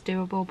hopefully it's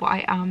doable. But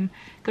I am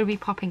going to be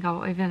popping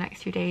out over the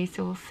next 2 days,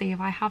 so we'll see if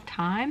I have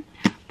time.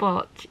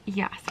 But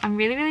yes, I'm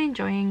really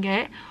enjoying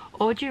it.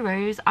 Audrey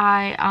Rose,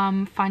 I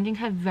am finding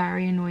her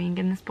very annoying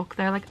in this book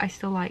though. Like, I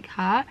still like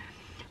her,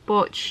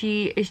 but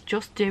she is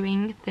just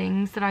doing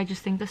things that I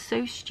just think are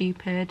so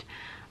stupid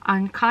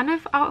and kind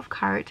of out of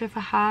character for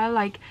her.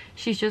 Like,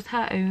 she's just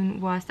her own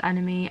worst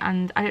enemy,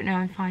 and I don't know,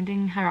 I'm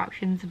finding her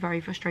actions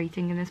very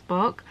frustrating in this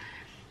book.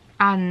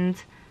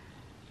 And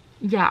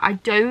yeah, I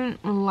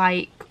don't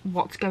like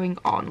what's going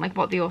on, like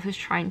what the author's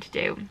trying to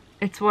do.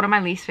 It's one of my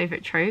least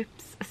favourite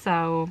tropes,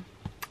 so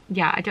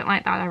yeah, I don't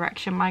like that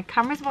direction. My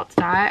camera's about to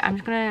die. I'm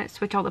just gonna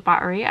switch out the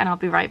battery and I'll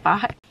be right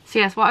back. So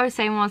yes, what I was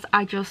saying was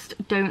I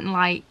just don't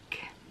like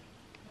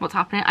what's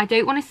happening. I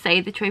don't want to say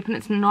the trope, and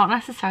it's not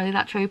necessarily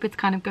that trope, it's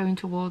kind of going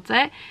towards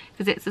it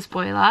because it's a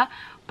spoiler,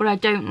 but I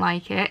don't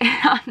like it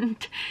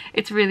and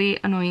it's really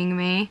annoying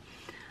me.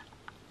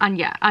 And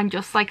yeah, I'm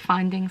just like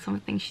finding some of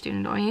the things she's doing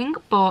annoying.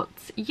 But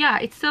yeah,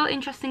 it's still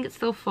interesting, it's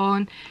still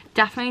fun.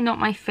 Definitely not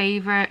my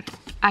favourite.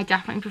 I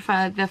definitely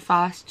prefer the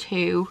first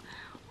two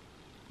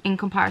in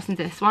comparison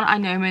to this one. I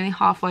know I'm only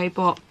halfway,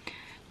 but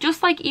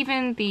just like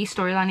even the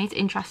storyline is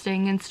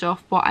interesting and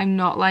stuff, but I'm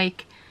not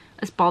like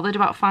as bothered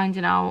about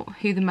finding out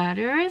who the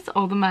murderer is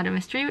or the murder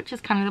mystery, which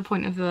is kind of the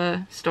point of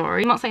the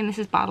story. I'm not saying this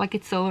is bad, like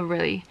it's still a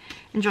really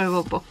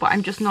enjoyable book, but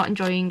I'm just not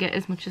enjoying it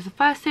as much as the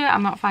first two.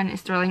 I'm not finding it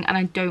thrilling, and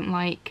I don't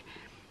like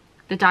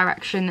the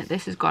direction that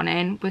this has gone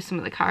in with some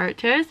of the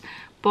characters,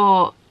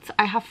 but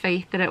I have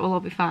faith that it will all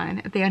be fine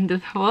at the end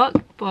of the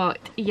book. But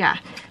yeah,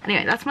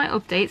 anyway, that's my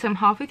update. So I'm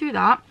halfway through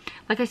that.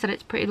 Like I said,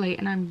 it's pretty late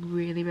and I'm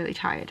really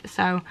tired,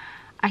 so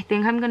I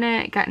think I'm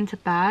gonna get into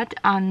bed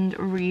and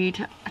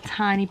read a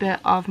tiny bit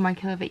of My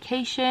Killer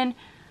Vacation.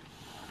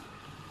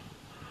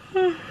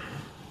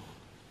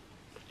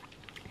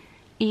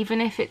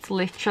 Even if it's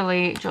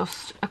literally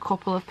just a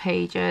couple of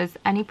pages,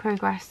 any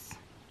progress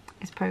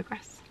is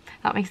progress.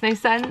 That makes no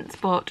sense,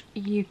 but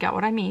you get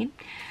what I mean.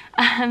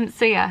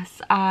 So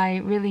yes, I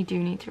really do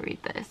need to read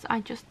this.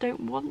 I just don't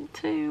want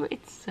to.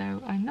 It's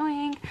so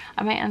annoying.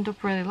 I might end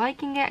up really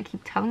liking it. I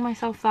keep telling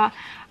myself that.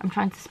 I'm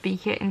trying to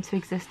speak it into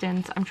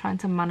existence. I'm trying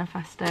to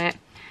manifest it.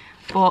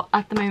 But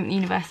at the moment, the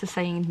universe is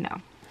saying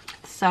no.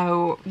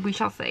 So we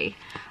shall see.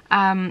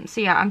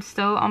 So yeah, I'm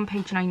still on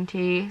page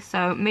 90.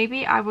 So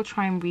maybe I will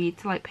try and read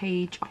to like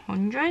page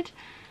 100.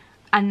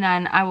 And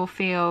then I will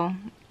feel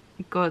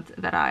good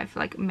that I've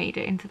like made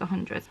it into the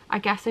hundreds. I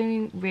guess I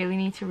only really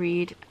need to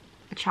read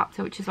a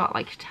chapter which is about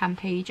like 10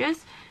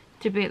 pages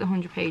to be at the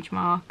 100-page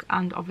mark,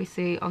 and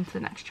obviously on to the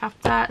next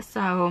chapter.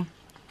 So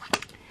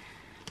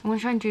I'm gonna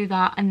try and do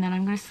that, and then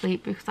I'm gonna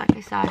sleep because like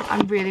I said,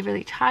 I'm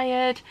really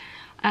tired.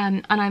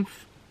 And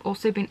I've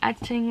also been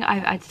editing.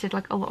 I've edited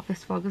like a lot of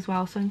this vlog as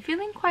well, so I'm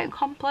feeling quite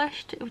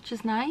accomplished, which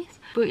is nice.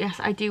 But yes,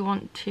 I do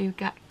want to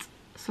get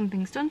some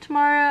things done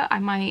tomorrow. I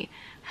might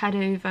head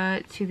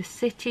over to the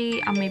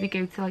city and maybe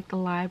go to like the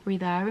library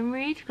there and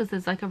read, because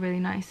there's like a really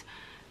nice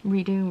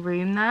reading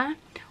room there.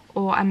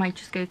 Or I might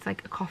just go to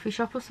like a coffee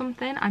shop or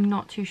something. I'm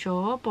not too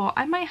sure, but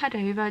I might head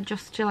over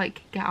just to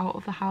like get out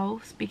of the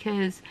house,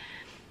 because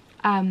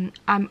I'm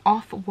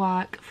off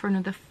work for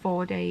another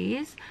 4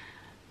 days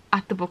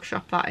at the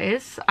bookshop, that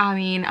is. I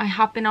mean, I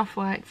have been off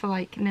work for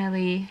like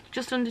nearly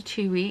just under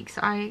 2 weeks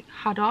I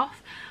had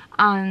off,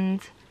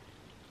 and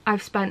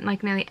I've spent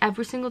like nearly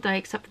every single day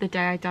except for the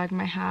day I dyed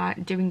my hair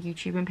doing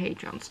YouTube and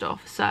Patreon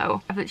stuff.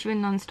 So I've literally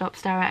been non-stop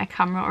staring at a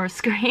camera or a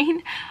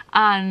screen.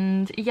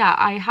 And yeah,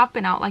 I have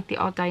been out like the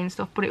odd day and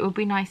stuff, but it would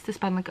be nice to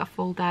spend like a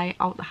full day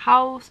out the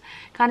house,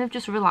 kind of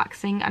just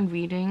relaxing and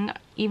reading.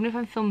 Even if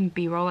I'm filming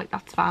B-roll, like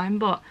that's fine,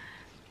 but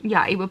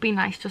yeah, it would be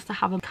nice just to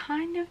have a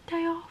kind of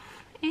day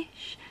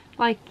off-ish.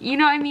 Like, you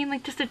know what I mean?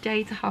 Like just a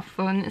day to have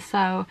fun.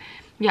 So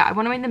yeah, I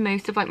want to make the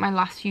most of like my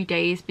last few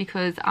days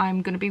because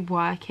I'm going to be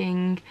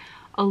working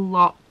a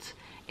lot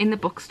in the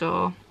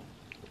bookstore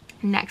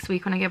next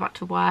week when I go back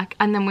to work,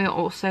 and then we're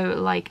also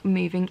like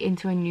moving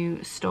into a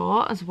new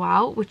store as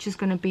well, which is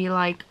going to be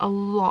like a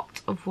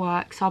lot of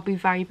work, so I'll be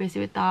very busy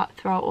with that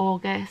throughout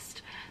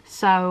August.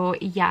 So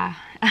yeah,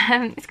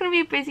 it's going to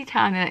be a busy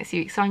time the next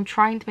few weeks, so I'm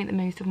trying to make the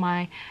most of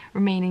my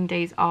remaining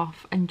days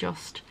off and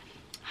just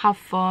have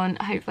fun.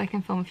 Hopefully I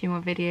can film a few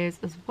more videos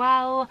as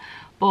well,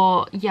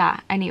 but yeah,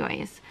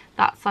 anyways,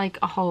 that's like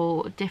a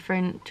whole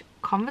different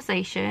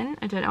conversation.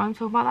 I don't know why I'm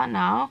talking about that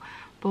now,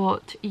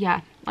 but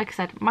yeah, like I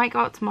said, might go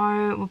out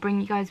tomorrow. We'll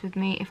bring you guys with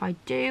me if I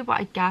do, but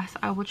I guess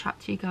I will chat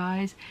to you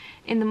guys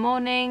in the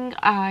morning.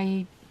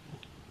 I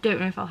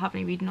don't know if I'll have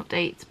any reading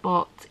updates,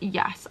 but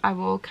yes, I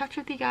will catch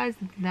up with you guys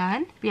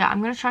then. But yeah,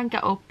 I'm gonna try and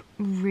get up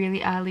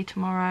really early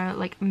tomorrow,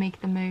 like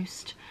make the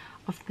most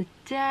of the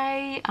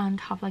day and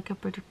have like a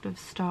productive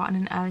start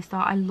and an early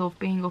start. I love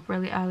being up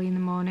really early in the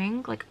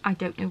morning. Like, I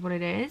don't know what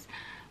it is,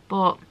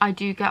 but I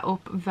do get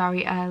up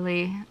very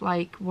early,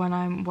 like when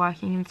I'm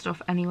working and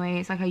stuff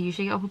anyways. Like I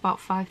usually get up about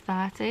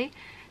 5:30,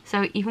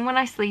 so even when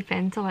I sleep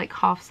in till like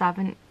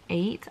 7:30,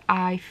 8,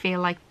 I feel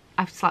like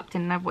I've slept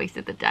in and I've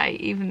wasted the day,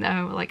 even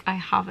though like I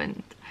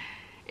haven't.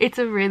 It's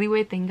a really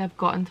weird thing I've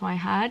got into my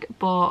head,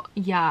 but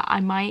yeah, I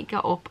might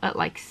get up at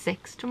like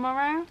 6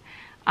 tomorrow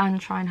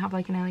and try and have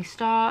like an early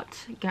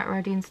start, get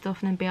ready and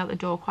stuff, and then be out the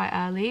door quite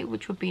early,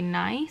 which would be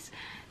nice.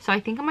 So I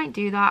think I might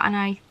do that, and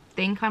I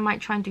think I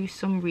might try and do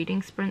some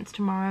reading sprints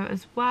tomorrow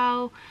as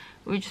well.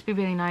 It would just be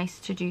really nice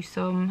to do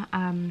some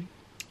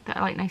that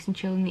are like nice and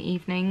chill in the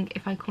evening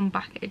if I come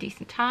back at a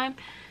decent time.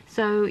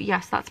 So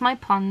yes, that's my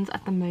plans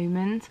at the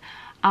moment.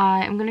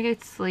 I am gonna go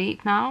to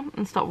sleep now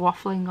and stop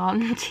waffling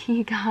on to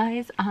you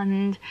guys,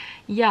 and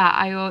yeah,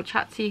 I will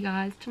chat to you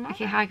guys tomorrow.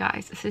 Okay, hi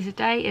guys, so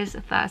today is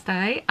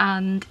Thursday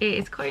and it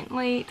is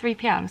currently 3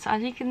 p.m. so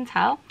as you can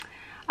tell,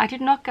 I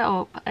did not get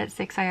up at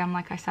 6 a.m.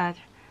 like I said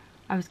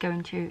I was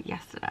going to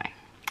yesterday.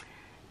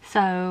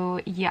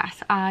 So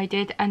yes, I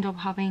did end up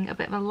having a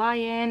bit of a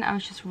lie-in. I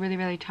was just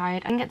really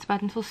tired. I didn't get to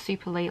bed until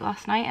super late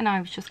last night, and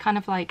I was just kind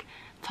of like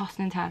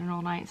tossing and turning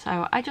all night,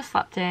 so I just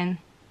slept in.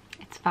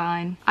 It's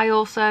fine. I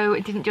also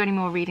didn't do any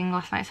more reading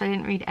last night, so I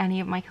didn't read any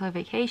of My Killer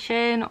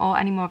Vacation or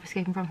any more of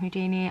Escaping from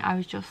Houdini. I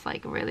was just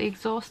like really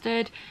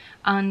exhausted,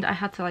 and I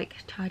had to like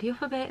tidy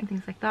up a bit and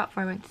things like that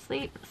before I went to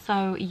sleep.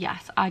 So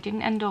yes, I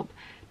didn't end up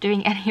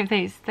doing any of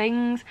those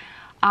things.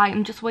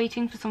 I'm just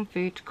waiting for some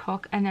food to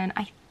cook, and then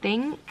I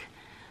think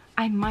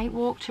I might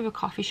walk to a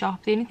coffee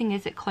shop. The only thing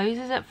is it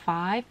closes at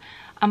 5,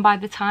 and by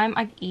the time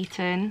I've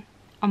eaten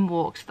and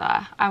walked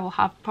there, I will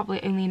have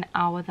probably only an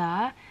hour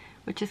there,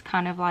 which is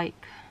kind of like,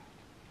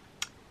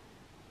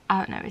 I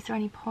don't know, is there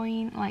any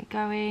point like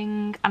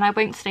going? And I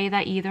won't stay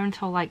there either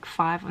until like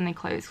 5 when they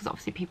close, because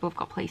obviously people have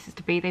got places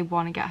to be, they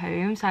want to get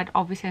home, so I'd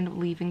obviously end up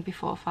leaving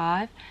before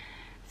 5.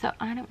 So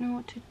I don't know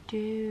what to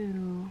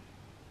do.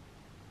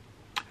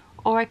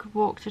 Or I could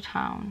walk to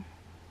town,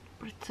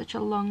 but it's such a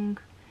long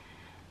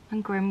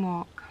and grim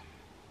walk,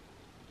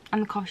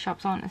 and the coffee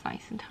shops aren't as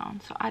nice in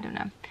town, so I don't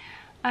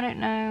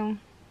know.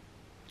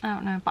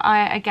 But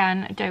I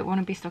again don't want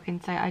to be stuck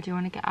inside. I do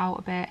want to get out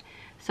a bit.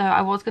 So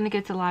I was going to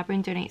go to the library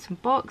and donate some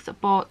books,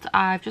 but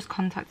I've just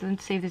contacted them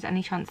to see if there's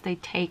any chance they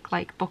take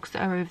like books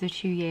that are over the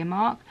 2-year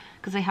mark,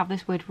 because they have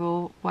this weird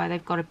rule where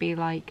they've got to be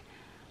like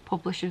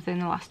published within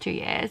the last 2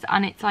 years.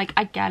 And it's like,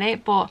 I get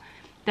it, but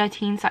their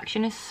teen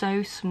section is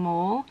so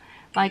small.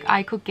 Like,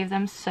 I could give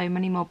them so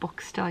many more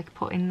books to like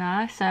put in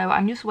there, so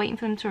I'm just waiting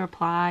for them to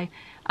reply.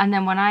 And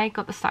then when I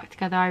got the stack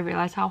together, I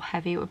realised how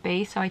heavy it would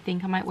be, so I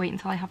think I might wait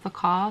until I have the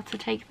car to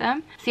take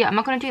them. So yeah, I'm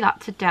not going to do that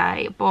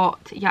today,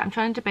 but yeah, I'm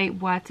trying to debate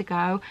where to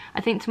go.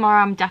 I think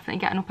tomorrow I'm definitely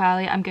getting up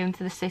early. I'm going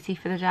to the city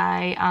for the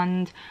day,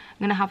 and I'm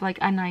going to have like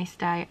a nice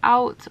day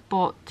out.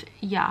 But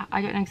yeah,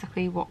 I don't know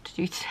exactly what to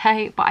do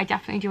today, but I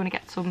definitely do want to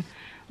get some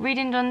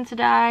reading done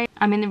today.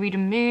 I'm in the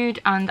reading mood,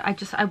 and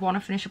I want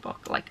to finish a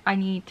book. Like, I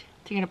need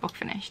to get a book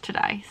finished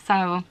today,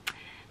 so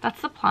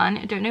that's the plan.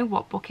 I don't know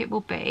what book it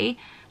will be,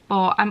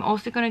 but I'm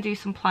also going to do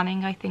some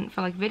planning, I think,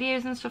 for like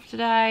videos and stuff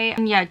today,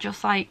 and yeah,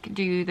 just like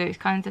do those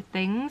kinds of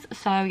things.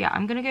 So yeah,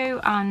 I'm gonna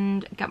go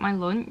and get my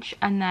lunch,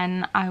 and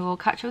then I will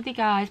catch up with you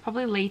guys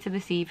probably later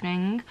this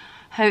evening,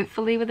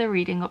 hopefully with a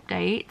reading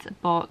update.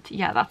 But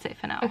yeah, that's it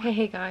for now. Okay,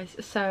 hey guys,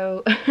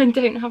 so I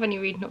don't have any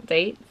reading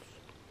updates.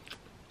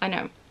 I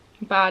know,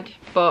 bad,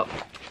 but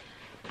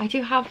I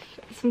do have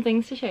some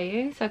things to show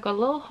you. So I've got a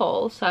little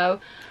haul. So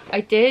I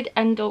did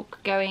end up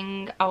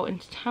going out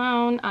into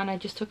town, and I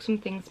just took some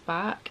things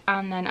back,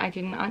 and then I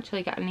didn't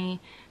actually get any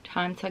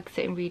time to like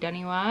sit and read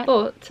anywhere.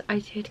 But I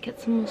did get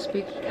some more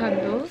spooky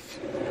candles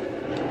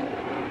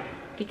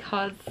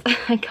because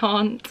I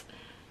can't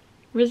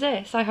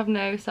resist. I have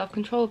no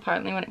self-control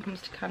apparently when it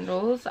comes to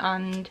candles,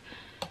 and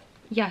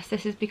yes,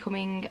 this is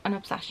becoming an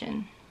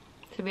obsession.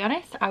 To be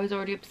honest, I was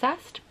already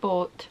obsessed,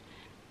 but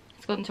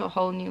it's gone to a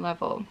whole new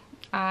level.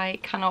 I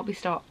cannot be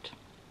stopped.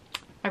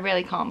 I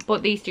really can't.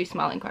 But these do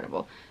smell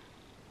incredible,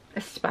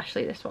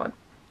 especially this one.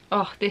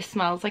 Oh, this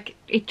smells like,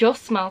 it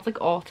just smells like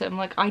autumn.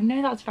 Like, I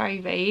know that's very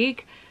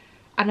vague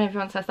and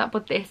everyone says that,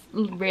 but this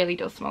really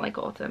does smell like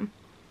autumn.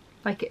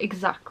 Like,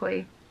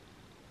 exactly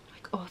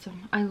like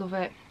autumn. I love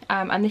it.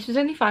 And this was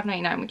only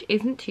 $5.99, which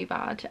isn't too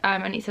bad.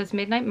 And it says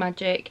Midnight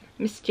Magic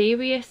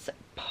Mysterious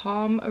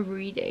Palm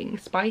Reading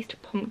Spiced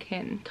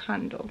Pumpkin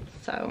Candle.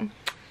 So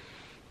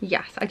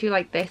yes, I do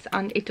like this,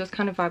 and it does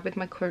kind of vibe with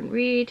my current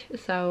read.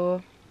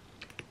 So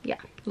yeah,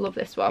 love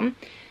this one.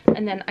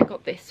 And then I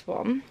got this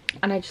one,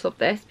 and I just love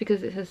this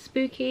because it says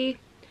spooky,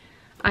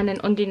 and then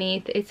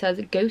underneath it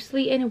says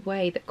ghostly in a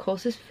way that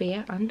causes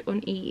fear and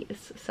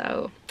unease.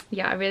 So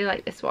yeah, I really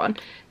like this one.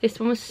 This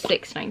one was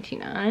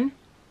 $6.99,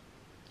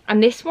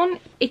 and this one,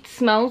 it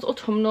smells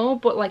autumnal,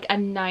 but like a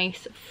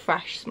nice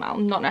fresh smell,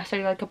 not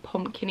necessarily like a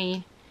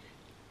pumpkiny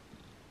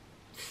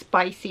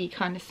spicy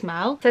kind of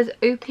smell. It says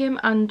opium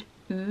and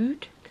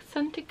oud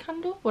scented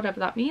candle, whatever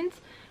that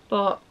means.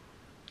 But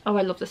oh,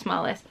 I love the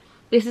smell of this.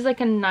 This is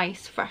like a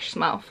nice fresh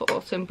smell for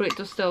autumn, but it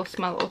does still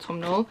smell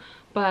autumnal.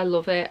 But I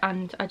love it,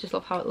 and I just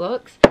love how it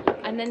looks.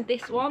 And then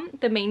this one,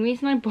 the main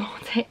reason I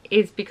bought it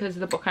is because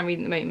of the book I'm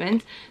reading at the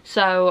moment.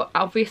 So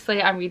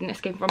obviously I'm reading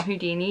Escape from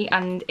Houdini,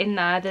 and in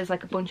there there's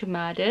like a bunch of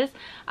murders,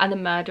 and the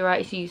murderer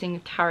is using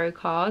tarot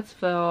cards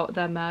for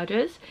their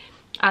murders.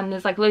 And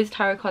there's like loads of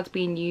tarot cards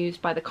being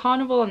used by the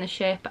carnival on the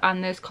ship,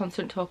 and there's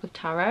constant talk of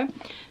tarot.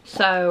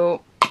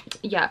 So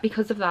yeah,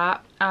 because of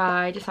that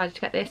I decided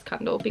to get this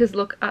candle, because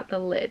look at the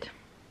lid.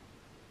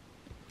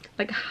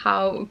 Like,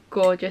 how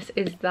gorgeous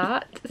is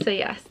that? So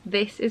yes,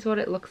 this is what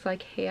it looks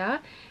like here.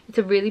 It's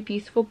a really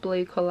beautiful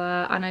blue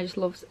colour, and I just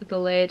love the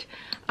lid.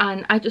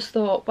 And I just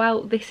thought,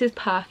 well, this is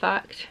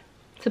perfect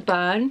to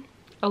burn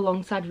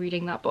alongside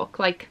reading that book.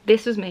 Like,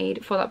 this was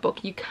made for that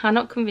book. You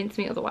cannot convince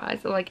me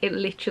otherwise. Like, it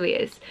literally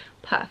is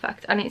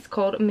perfect. And it's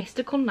called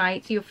Mystical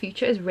Nights, Your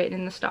Future is Written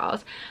in the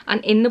Stars.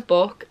 And in the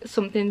book,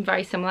 something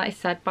very similar is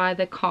said by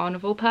the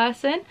carnival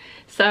person.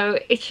 So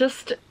it's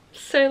just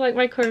so like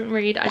my current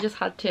read. I just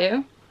had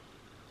to.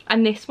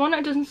 And this one,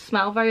 it doesn't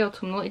smell very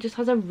autumnal. It just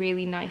has a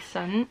really nice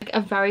scent, like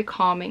a very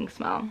calming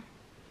smell.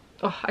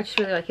 Oh, I just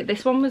really like it.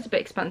 This one was a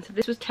bit expensive.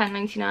 This was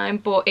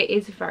 $10.99, but it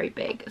is very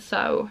big,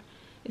 so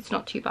it's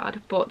not too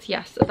bad. But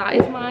yes, that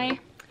is my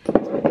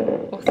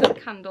awesome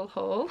candle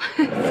haul.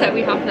 So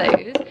we have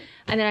those.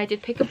 And then I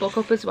did pick a book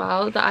up as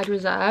well that I'd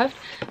reserved.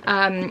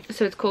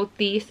 So it's called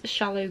These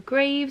Shallow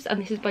Graves, and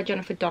this is by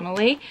Jennifer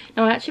Donnelly.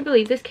 Now, I actually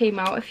believe this came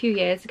out a few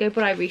years ago,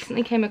 but I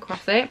recently came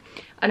across it,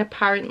 and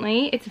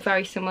apparently it's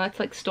very similar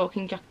to like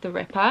Stalking Jack the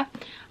Ripper,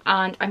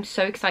 and I'm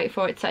so excited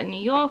for it. It's set in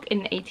New York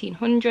in the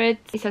 1800s.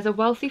 It says a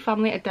wealthy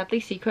family, a deadly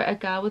secret, a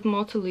girl with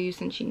more to lose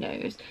than she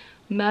knows.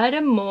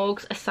 Murder,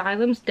 morgues,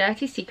 asylums,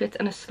 dirty secrets,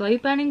 and a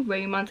slow-burning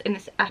romance in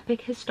this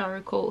epic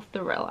historical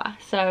thriller.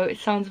 So it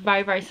sounds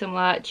very, very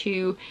similar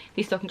to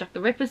the Stalking Jack the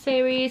Ripper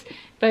series.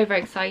 Very,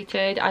 very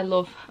excited. I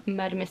love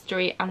murder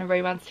mystery and a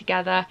romance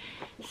together.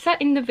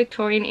 Set in the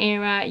Victorian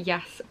era,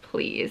 yes,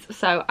 please.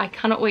 So I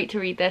cannot wait to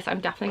read this. I'm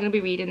definitely going to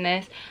be reading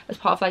this as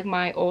part of like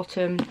my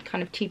autumn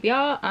kind of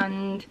TBR,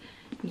 and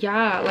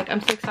yeah, like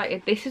I'm so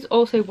excited. This is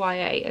also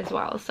YA as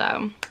well,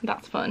 so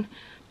that's fun.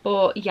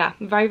 But yeah,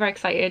 very, very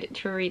excited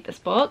to read this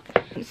book.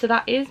 So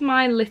that is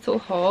my little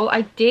haul.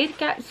 I did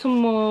get some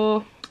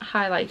more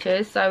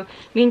highlighters. So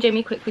me and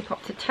Jamie quickly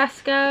popped to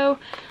Tesco,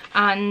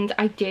 and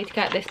I did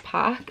get this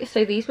pack.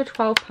 So these were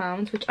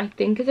 £12, which I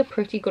think is a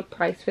pretty good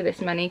price for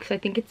this many, because I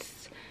think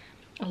it's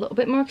a little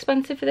bit more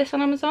expensive for this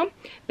on Amazon.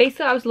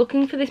 Basically, I was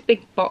looking for this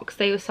big box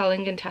they were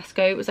selling in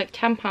Tesco. It was like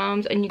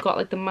 £10, and you got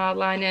like the mild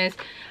liners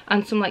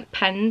and some like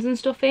pens and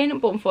stuff in,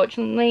 but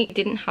unfortunately it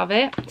didn't have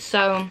it.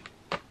 So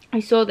I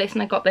saw this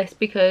and I got this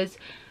because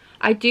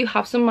I do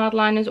have some mild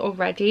liners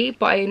already,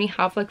 but I only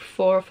have like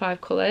 4 or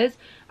 5 colours,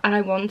 and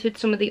I wanted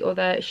some of the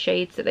other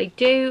shades that they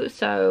do.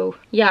 So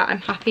yeah, I'm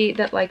happy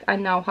that like I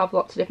now have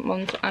lots of different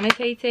ones for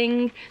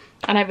annotating,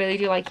 and I really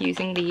do like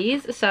using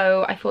these.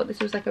 So I thought this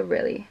was like a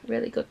really,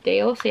 really good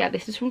deal. So yeah,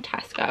 this is from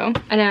Tesco.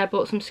 And then I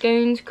bought some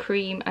scones,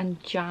 cream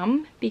and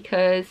jam,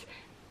 because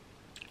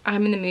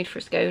I'm in the mood for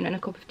a scone and a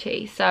cup of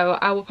tea. So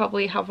I will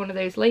probably have one of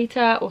those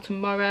later or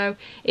tomorrow.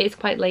 It is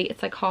quite late,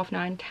 it's like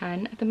 9:30,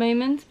 10 at the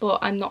moment, but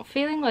I'm not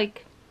feeling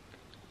like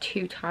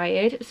too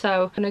tired.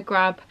 So I'm gonna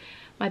grab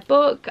my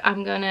book,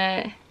 I'm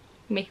gonna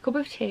make a cup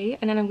of tea,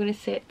 and then I'm gonna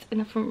sit in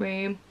the front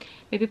room,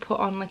 maybe put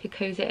on like a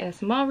cozy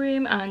ASMR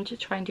room and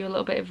just try and do a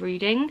little bit of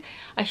reading.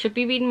 I should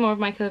be reading more of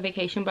My Killer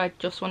Vacation, but I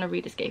just want to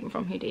read Escaping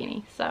from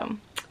Houdini. So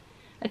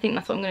I think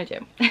that's what I'm going to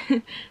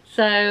do.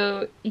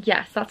 So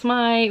yes, that's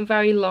my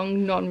very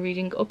long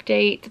non-reading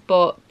update,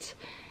 but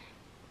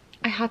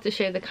I had to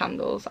show the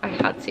candles. I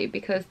had to,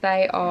 because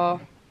they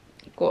are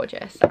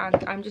gorgeous,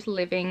 and I'm just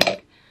living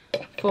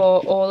for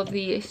all of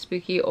the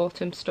spooky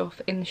autumn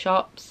stuff in the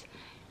shops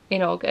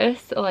in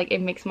August. Like,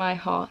 it makes my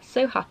heart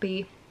so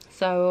happy.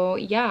 So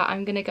yeah,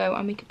 I'm gonna go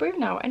and make a brew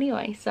now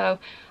anyway, so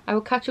I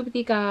will catch up with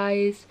you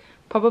guys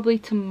probably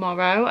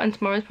tomorrow, and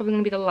tomorrow's probably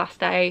gonna be the last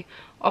day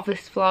of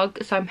this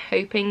vlog, so I'm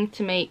hoping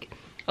to make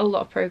a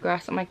lot of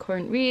progress on my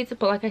current reads.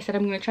 But like I said,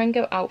 I'm gonna try and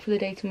go out for the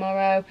day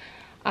tomorrow.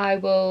 I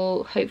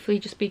will hopefully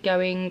just be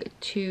going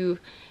to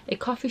a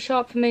coffee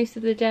shop for most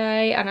of the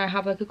day, and I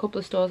have like a couple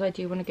of stores I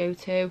do want to go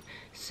to,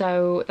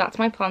 so that's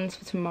my plans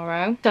for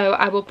tomorrow. So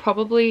I will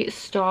probably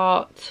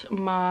start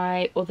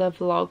my other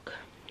vlog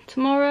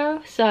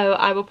tomorrow, so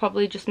I will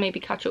probably just maybe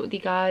catch up with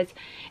you guys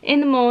in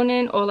the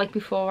morning or like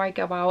before I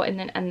go out, and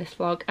then end this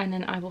vlog, and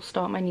then I will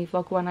start my new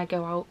vlog when I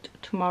go out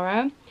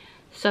tomorrow.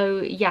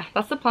 So yeah,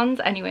 that's the plans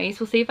anyways.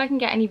 We'll see if I can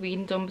get any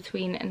reading done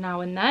between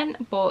now and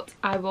then, but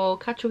I will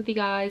catch up with you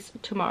guys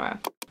tomorrow.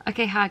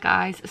 Okay, hi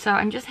guys, so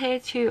I'm just here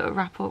to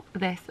wrap up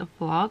this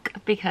vlog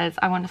because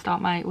I want to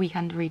start my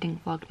weekend reading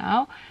vlog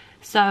now.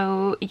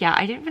 So yeah,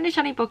 I didn't finish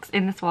any books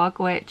in this vlog,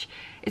 which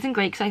isn't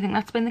great because I think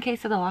that's been the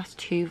case for the last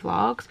 2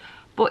 vlogs,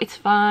 but it's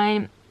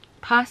fine.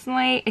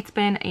 Personally, it's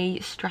been a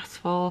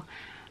stressful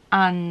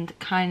and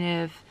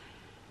kind of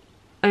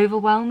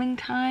overwhelming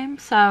time,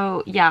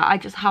 so yeah, I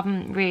just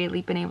haven't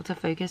really been able to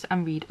focus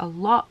and read a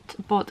lot,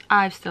 but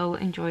I've still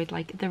enjoyed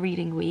like the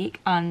reading week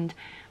and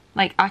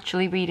like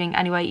actually reading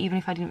anyway, even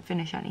if I didn't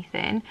finish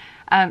anything.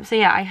 So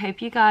yeah, I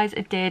hope you guys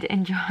did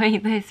enjoy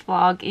this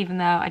vlog even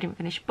though I didn't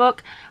finish a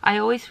book. I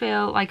always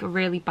feel like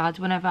really bad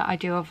whenever I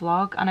do a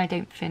vlog and I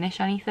don't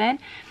finish anything.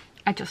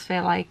 I just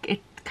feel like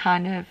it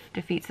kind of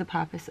defeats the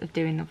purpose of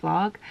doing the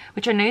vlog,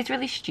 which I know is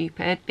really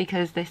stupid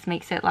because this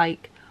makes it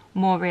like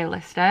more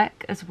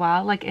realistic as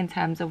well, like in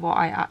terms of what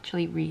I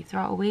actually read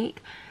throughout a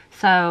week.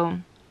 So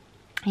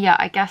yeah,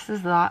 I guess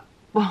there's that,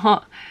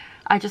 but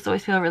I just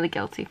always feel really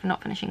guilty for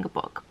not finishing a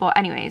book. But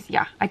anyways,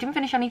 yeah, I didn't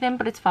finish anything,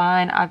 but it's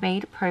fine. I've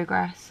made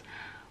progress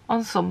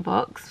on some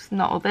books,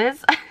 not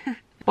others.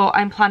 But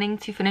I'm planning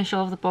to finish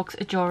all of the books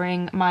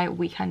during my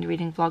weekend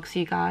reading vlog, so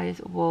you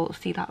guys will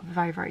see that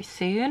very, very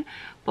soon.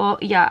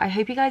 But yeah, I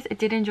hope you guys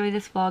did enjoy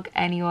this vlog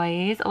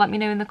anyways. Let me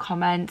know in the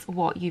comments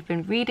what you've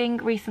been reading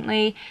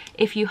recently,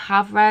 if you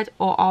have read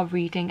or are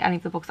reading any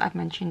of the books I've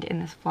mentioned in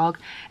this vlog,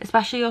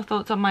 especially your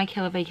thoughts on My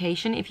Killer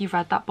Vacation. If you've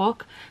read that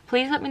book,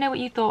 please let me know what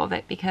you thought of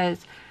it,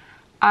 because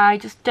I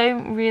just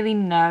don't really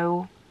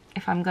know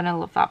if I'm gonna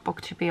love that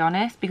book, to be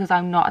honest, because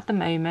I'm not at the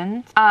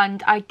moment.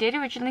 And I did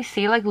originally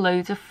see like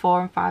loads of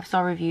 4- and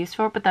 5-star reviews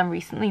for it, but then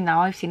recently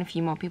now I've seen a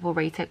few more people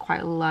rate it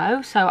quite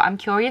low, so I'm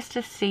curious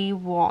to see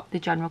what the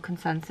general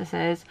consensus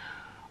is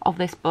of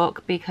this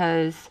book,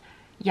 because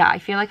yeah, I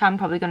feel like I'm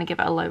probably going to give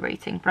it a low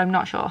rating, but I'm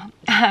not sure.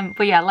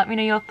 But yeah, let me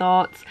know your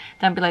thoughts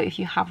down below if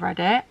you have read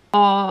it.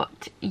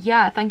 But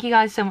yeah, thank you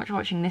guys so much for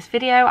watching this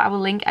video. I will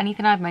link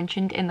anything I've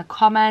mentioned in the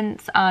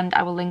comments, and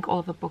I will link all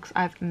of the books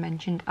I've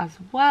mentioned as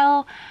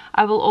well.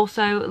 I will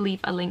also leave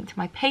a link to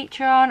my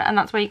Patreon, and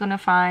that's where you're going to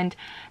find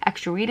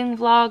extra reading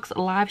vlogs,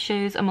 live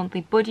shows, a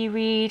monthly buddy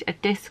read, a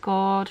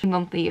Discord, a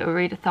monthly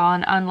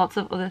readathon, and lots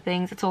of other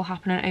things. It's all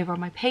happening over on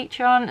my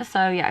Patreon.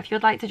 So yeah, if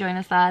you'd like to join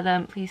us there,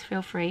 then please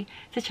feel free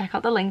to check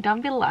out the link down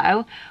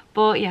below.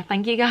 But yeah,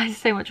 thank you guys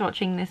so much for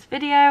watching this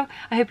video.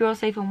 I hope you're all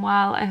safe and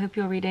well. I hope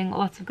you're reading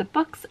lots of good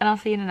books, and I'll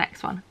see you in the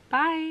next one.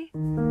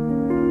 Bye!